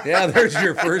 Yeah, there's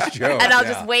your first joke. And I'll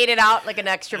just wait it out like an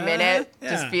extra minute.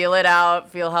 Just feel it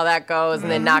out, feel how that goes, and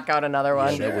then knock out another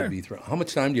one. That would be How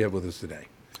much time do you have with us today?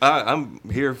 I'm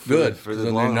here for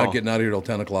the long You're haul. not getting out of here till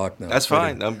 10 o'clock now. That's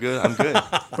fine. I'm good.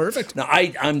 Perfect. Now,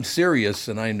 I'm serious,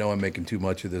 and I know I'm making too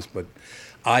much of this, but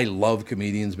I love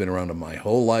comedians. Been around them my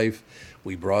whole life.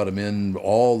 We brought them in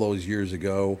all those years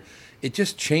ago. It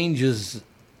just changes.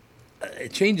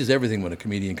 It changes everything when a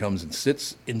comedian comes and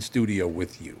sits in studio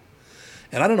with you.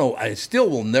 And I don't know. I still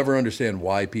will never understand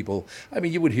why people. I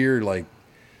mean, you would hear like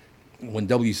when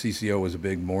WCCO was a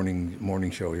big morning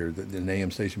show here, the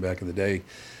AM station back in the day.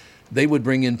 They would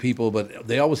bring in people, but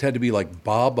they always had to be like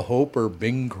Bob Hope or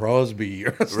Bing Crosby.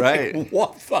 Right. Like,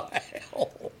 what the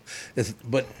hell?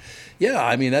 But yeah,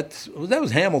 I mean that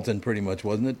was Hamilton pretty much,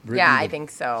 wasn't it, Brittany? Yeah, I think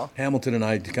so. Hamilton and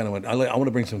I kind of went, I want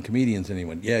to bring some comedians, and he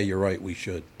went, yeah, you're right, we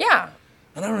should. Yeah.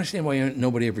 And I don't understand why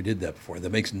nobody ever did that before.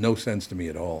 That makes no sense to me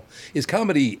at all. Is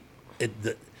comedy, I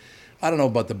don't know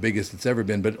about the biggest it's ever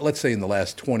been, but let's say in the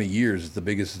last 20 years, it's the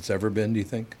biggest it's ever been, do you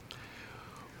think?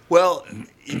 Well,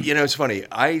 it's funny.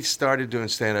 I started doing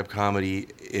stand-up comedy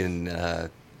in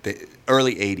the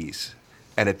early 80s.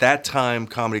 And at that time,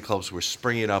 comedy clubs were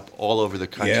springing up all over the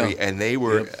country, and they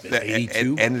were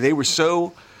and they were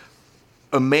so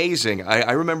amazing.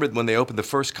 I remember when they opened the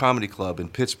first comedy club in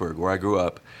Pittsburgh, where I grew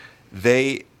up.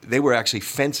 They were actually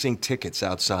fencing tickets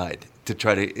outside to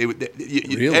try to.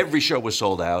 Really? Every show was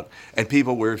sold out, and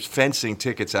people were fencing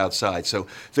tickets outside. So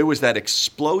there was that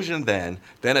explosion then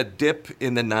a dip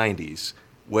in the 90s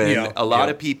when a lot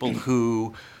of people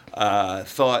who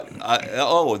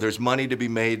thought, there's money to be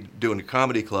made doing a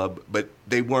comedy club, but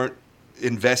they weren't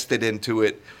invested into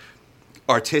it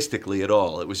artistically at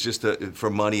all. It was just for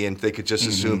money, and they could just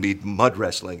as soon be mud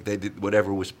wrestling. They did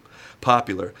whatever was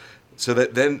popular. So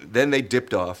that then they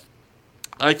dipped off.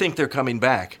 I think they're coming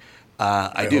back.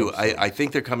 I do. So. I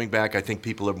think they're coming back. I think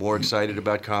people are more excited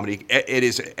about comedy. It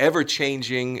is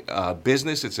ever-changing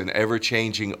business. It's an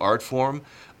ever-changing art form.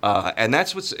 And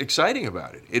that's what's exciting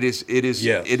about it. It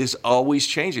is always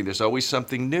changing. There's always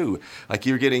something new. Like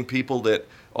you're getting people that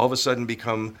all of a sudden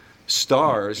become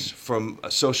stars from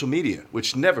social media,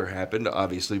 which never happened,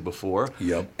 obviously, before.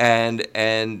 Yep.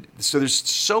 And so there's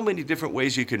so many different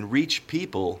ways you can reach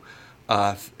people.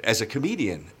 as a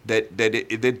comedian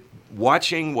that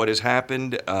watching what has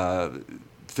happened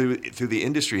through the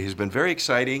industry has been very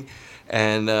exciting,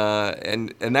 and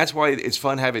that's why it's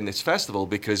fun having this festival,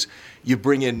 because you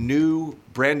bring in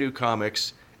brand new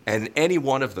comics. And any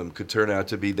one of them could turn out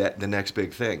to be the next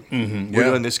big thing. Mm-hmm. We're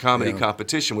doing this comedy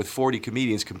competition with 40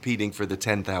 comedians competing for the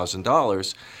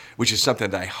 $10,000, which is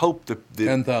something that I hope the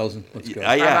 10,000. Let's go.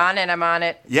 I'm on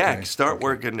it. Yeah, okay. Start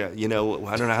working. I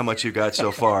don't know how much you got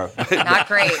so far. Not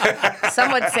great.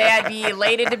 Some would say I'd be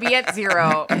elated to be at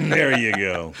 0. There you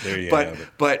go. There you have it.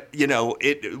 But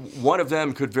one of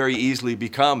them could very easily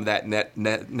become that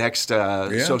next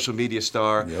social media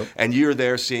star, and you're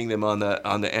there seeing them on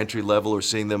the entry level or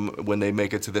seeing them when they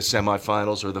make it to the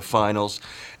semifinals or the finals,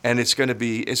 and it's going to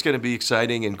be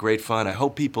exciting and great fun. I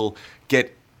hope people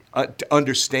get to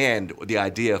understand the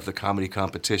idea of the comedy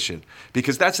competition,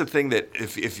 because that's the thing that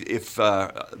if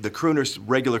the Crooners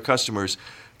regular customers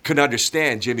could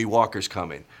understand Jimmy Walker's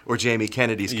coming, or Jamie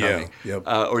Kennedy's coming,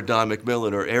 or Don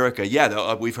McMillan or Erica.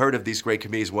 Yeah, we've heard of these great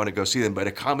comedians, want to go see them, but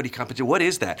a comedy competition, what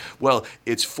is that? Well,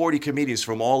 it's 40 comedians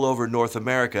from all over North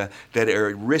America that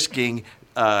are risking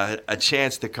a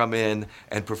chance to come in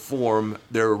and perform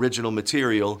their original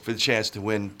material for the chance to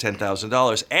win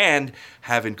 $10,000, and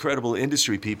have incredible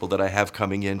industry people that I have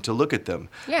coming in to look at them.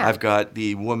 Yeah. I've got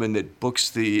the woman that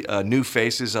books the new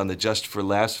faces on the Just for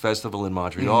Laughs Festival in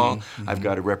Montreal. Mm-hmm. I've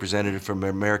got a representative from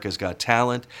America's Got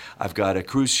Talent. I've got a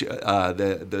cruise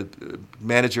the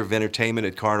manager of entertainment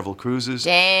at Carnival Cruises.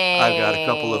 Dang. I've got a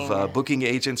couple of booking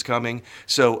agents coming.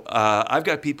 So I've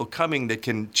got people coming that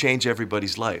can change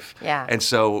everybody's life. Yeah. And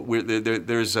so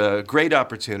there's great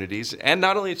opportunities, and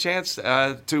not only a chance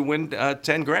to win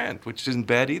 $10,000, which isn't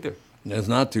bad either. It's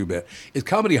not too bad. Is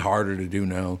comedy harder to do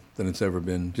now than it's ever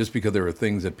been, just because there are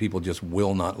things that people just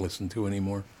will not listen to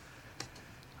anymore?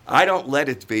 I don't let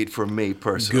it be for me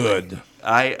personally. Good.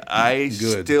 I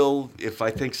still, if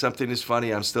I think something is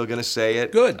funny, I'm still going to say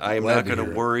it. Good. I am not going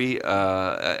to worry.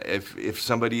 If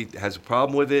somebody has a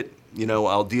problem with it,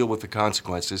 I'll deal with the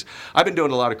consequences. I've been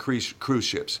doing a lot of cruise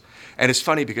ships. And it's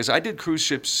funny because I did cruise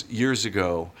ships years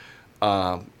ago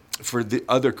for the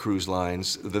other cruise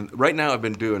lines. Right now I've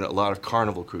been doing a lot of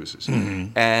Carnival cruises.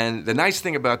 Mm-hmm. And the nice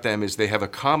thing about them is they have a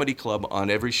comedy club on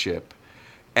every ship,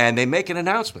 and they make an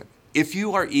announcement. If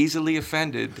you are easily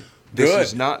offended, this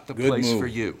is not the place for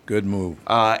you. Good move.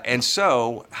 And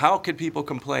so how could people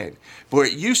complain? Where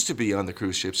it used to be on the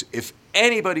cruise ships, if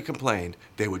anybody complained,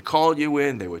 they would call you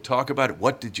in, they would talk about it.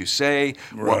 What did you say?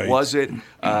 Right. What was it?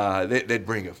 They'd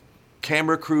bring a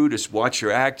camera crew to watch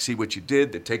your act, see what you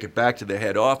did. They'd take it back to the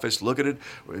head office, look at it.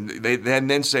 They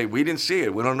then say, we didn't see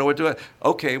it. We don't know what to do.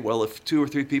 Okay, well, if 2 or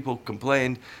 3 people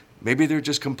complained, maybe they're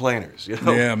just complainers,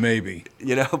 Yeah, maybe.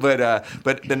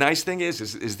 But the nice thing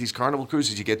is these Carnival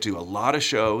cruises, you get to a lot of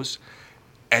shows,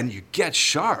 and you get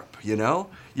sharp.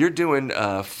 You're doing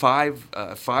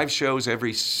 5 shows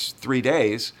every 3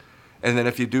 days, and then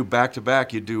if you do back to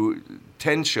back, you do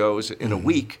 10 shows in a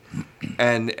week,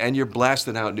 and you're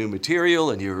blasting out new material,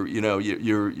 and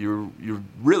you're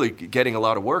really getting a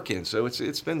lot of work in. So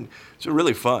it's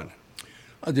really fun.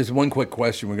 Just one quick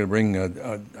question. We're going to bring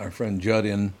our friend Judd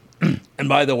in. And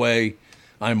by the way,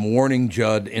 I'm warning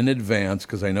Judd in advance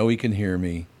because I know he can hear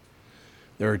me.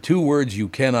 There are 2 words you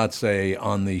cannot say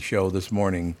on the show this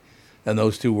morning, and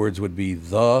those 2 words would be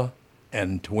the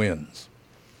and twins.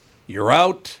 You're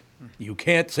out. You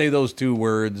can't say those 2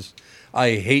 words.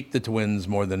 I hate the Twins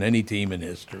more than any team in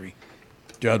history.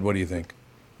 Judd, what do you think?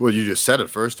 Well, you just said it,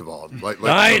 first of all.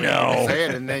 I know. Say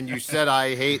it, and then you said,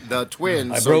 I hate the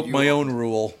Twins. I broke my own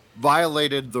rule.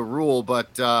 Violated the rule,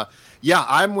 but yeah,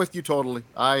 I'm with you totally.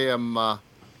 I am.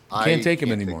 Can't take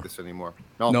him anymore. Take this anymore.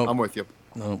 No, I'm with you.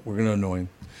 No, we're going to annoy him.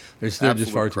 They're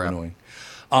just far too annoying.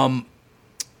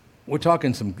 We're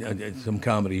talking some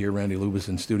comedy here. Randy Lubis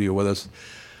in studio with us.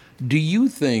 Do you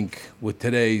think, with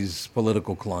today's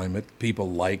political climate,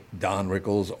 people like Don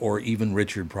Rickles or even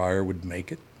Richard Pryor would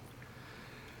make it?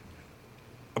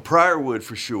 Pryor would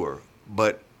for sure,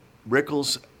 but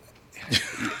Rickles,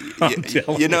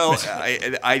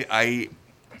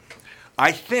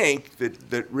 I think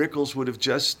that Rickles would have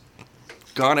just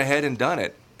gone ahead and done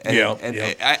it.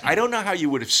 I don't know how you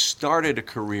would have started a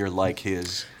career like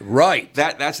his. Right.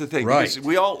 That's the thing. Right.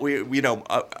 Because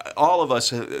all of us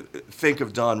think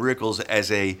of Don Rickles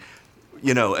as a,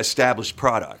 established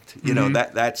product.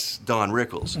 That's Don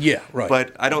Rickles. Yeah, right.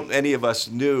 But any of us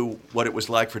knew what it was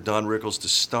like for Don Rickles to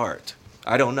start.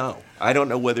 I don't know. I don't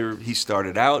know whether he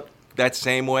started out that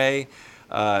same way,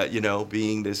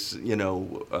 being this, guy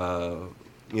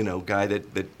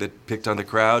that picked on the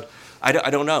crowd.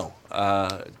 I don't know.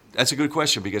 That's a good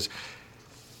question because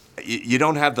you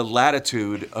don't have the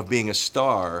latitude of being a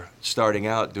star starting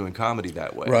out doing comedy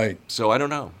that way. Right. So I don't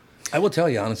know. I will tell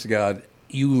you, honest to God,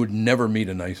 you would never meet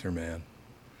a nicer man.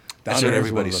 That's what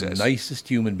everybody is one of says. the nicest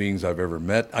human beings I've ever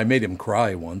met. I made him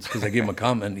cry once because I gave him a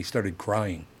compliment and he started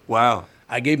crying. Wow.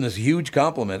 I gave him this huge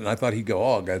compliment and I thought he'd go,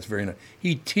 "Oh, that's very nice."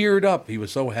 He teared up. He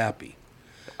was so happy.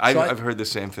 I've heard the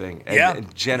same thing.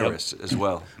 And generous as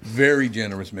well. Very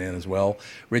generous man as well.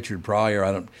 Richard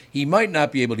Pryor, he might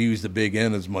not be able to use the big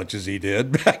N as much as he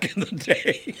did back in the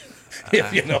day,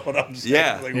 if you know what I'm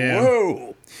saying. Yeah.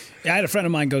 Whoa. Yeah, I had a friend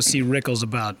of mine go see Rickles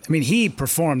he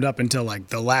performed up until like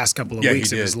the last couple of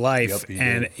weeks of his life.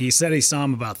 Yep, he said he saw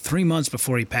him about 3 months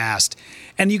before he passed.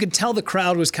 And you could tell the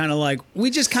crowd was kind of like, we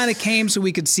just kind of came so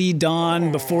we could see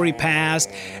Don before he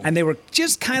passed. And they were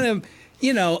just kind of,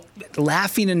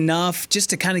 laughing enough just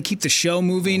to kind of keep the show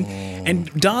moving.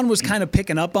 And Don was kind of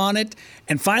picking up on it.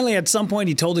 And finally, at some point,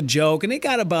 he told a joke, and it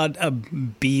got about a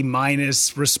B-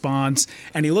 response.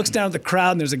 And he looks down at the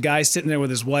crowd, and there's a guy sitting there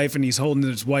with his wife, and he's holding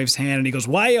his wife's hand. And he goes,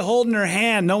 "Why are you holding her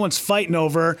hand? No one's fighting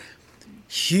over her."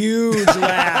 Huge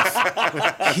laugh.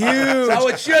 Huge. That's how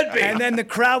it should be. And then the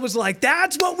crowd was like,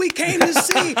 "That's what we came to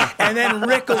see." And then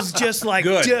Rickles just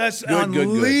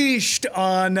unleashed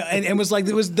on, and it was like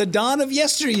it was the dawn of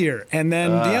yesteryear. And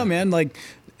then, like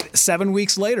 7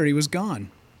 weeks later, he was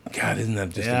gone. God, isn't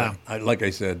that just like I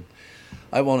said,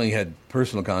 I've only had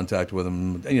personal contact with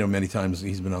him, many times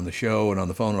he's been on the show and on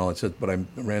the phone and all that stuff, but I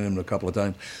ran into him a couple of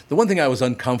times. The one thing I was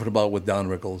uncomfortable about with Don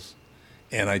Rickles,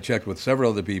 and I checked with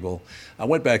several other people, I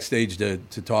went backstage to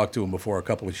talk to him before a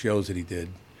couple of shows that he did,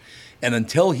 and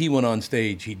until he went on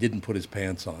stage, he didn't put his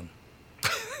pants on.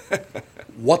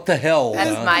 What the hell?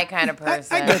 That's my kind of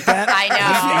person. I get that. I know.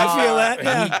 I feel that.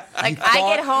 Yeah.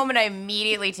 I get home and I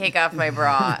immediately take off my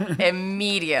bra.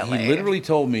 Immediately. He literally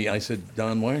told me, I said,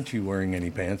 "Don, why aren't you wearing any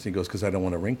pants?" He goes, "Because I don't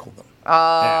want to wrinkle them."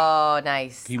 Oh,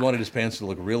 nice. He wanted his pants to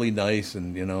look really nice,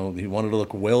 and he wanted to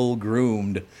look well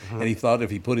groomed. And he thought if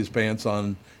he put his pants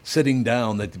on sitting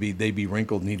down, they'd be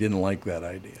wrinkled, and he didn't like that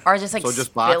idea. Or just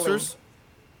just boxers.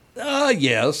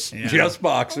 Yes, just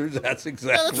boxers. That's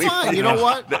exactly. That's fine. You know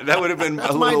what? That would have been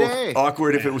a little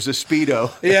awkward if it was a Speedo.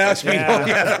 Yeah, Speedo.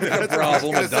 Yeah, that'd be a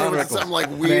problem. Something like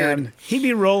weird. Man, he'd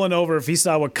be rolling over if he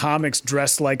saw what comics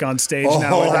dress like on stage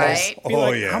nowadays.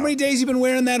 Right? How many days you been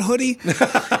wearing that hoodie?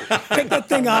 Take that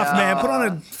thing off, man. Put on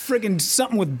a friggin'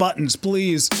 something with buttons,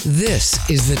 please. This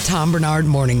is the Tom Barnard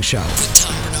Morning Show. The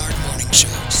Tom Barnard Morning Show.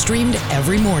 Streamed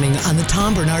every morning on the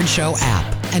Tom Barnard Show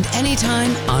app and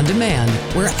anytime on demand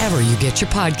wherever you get your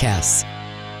podcasts.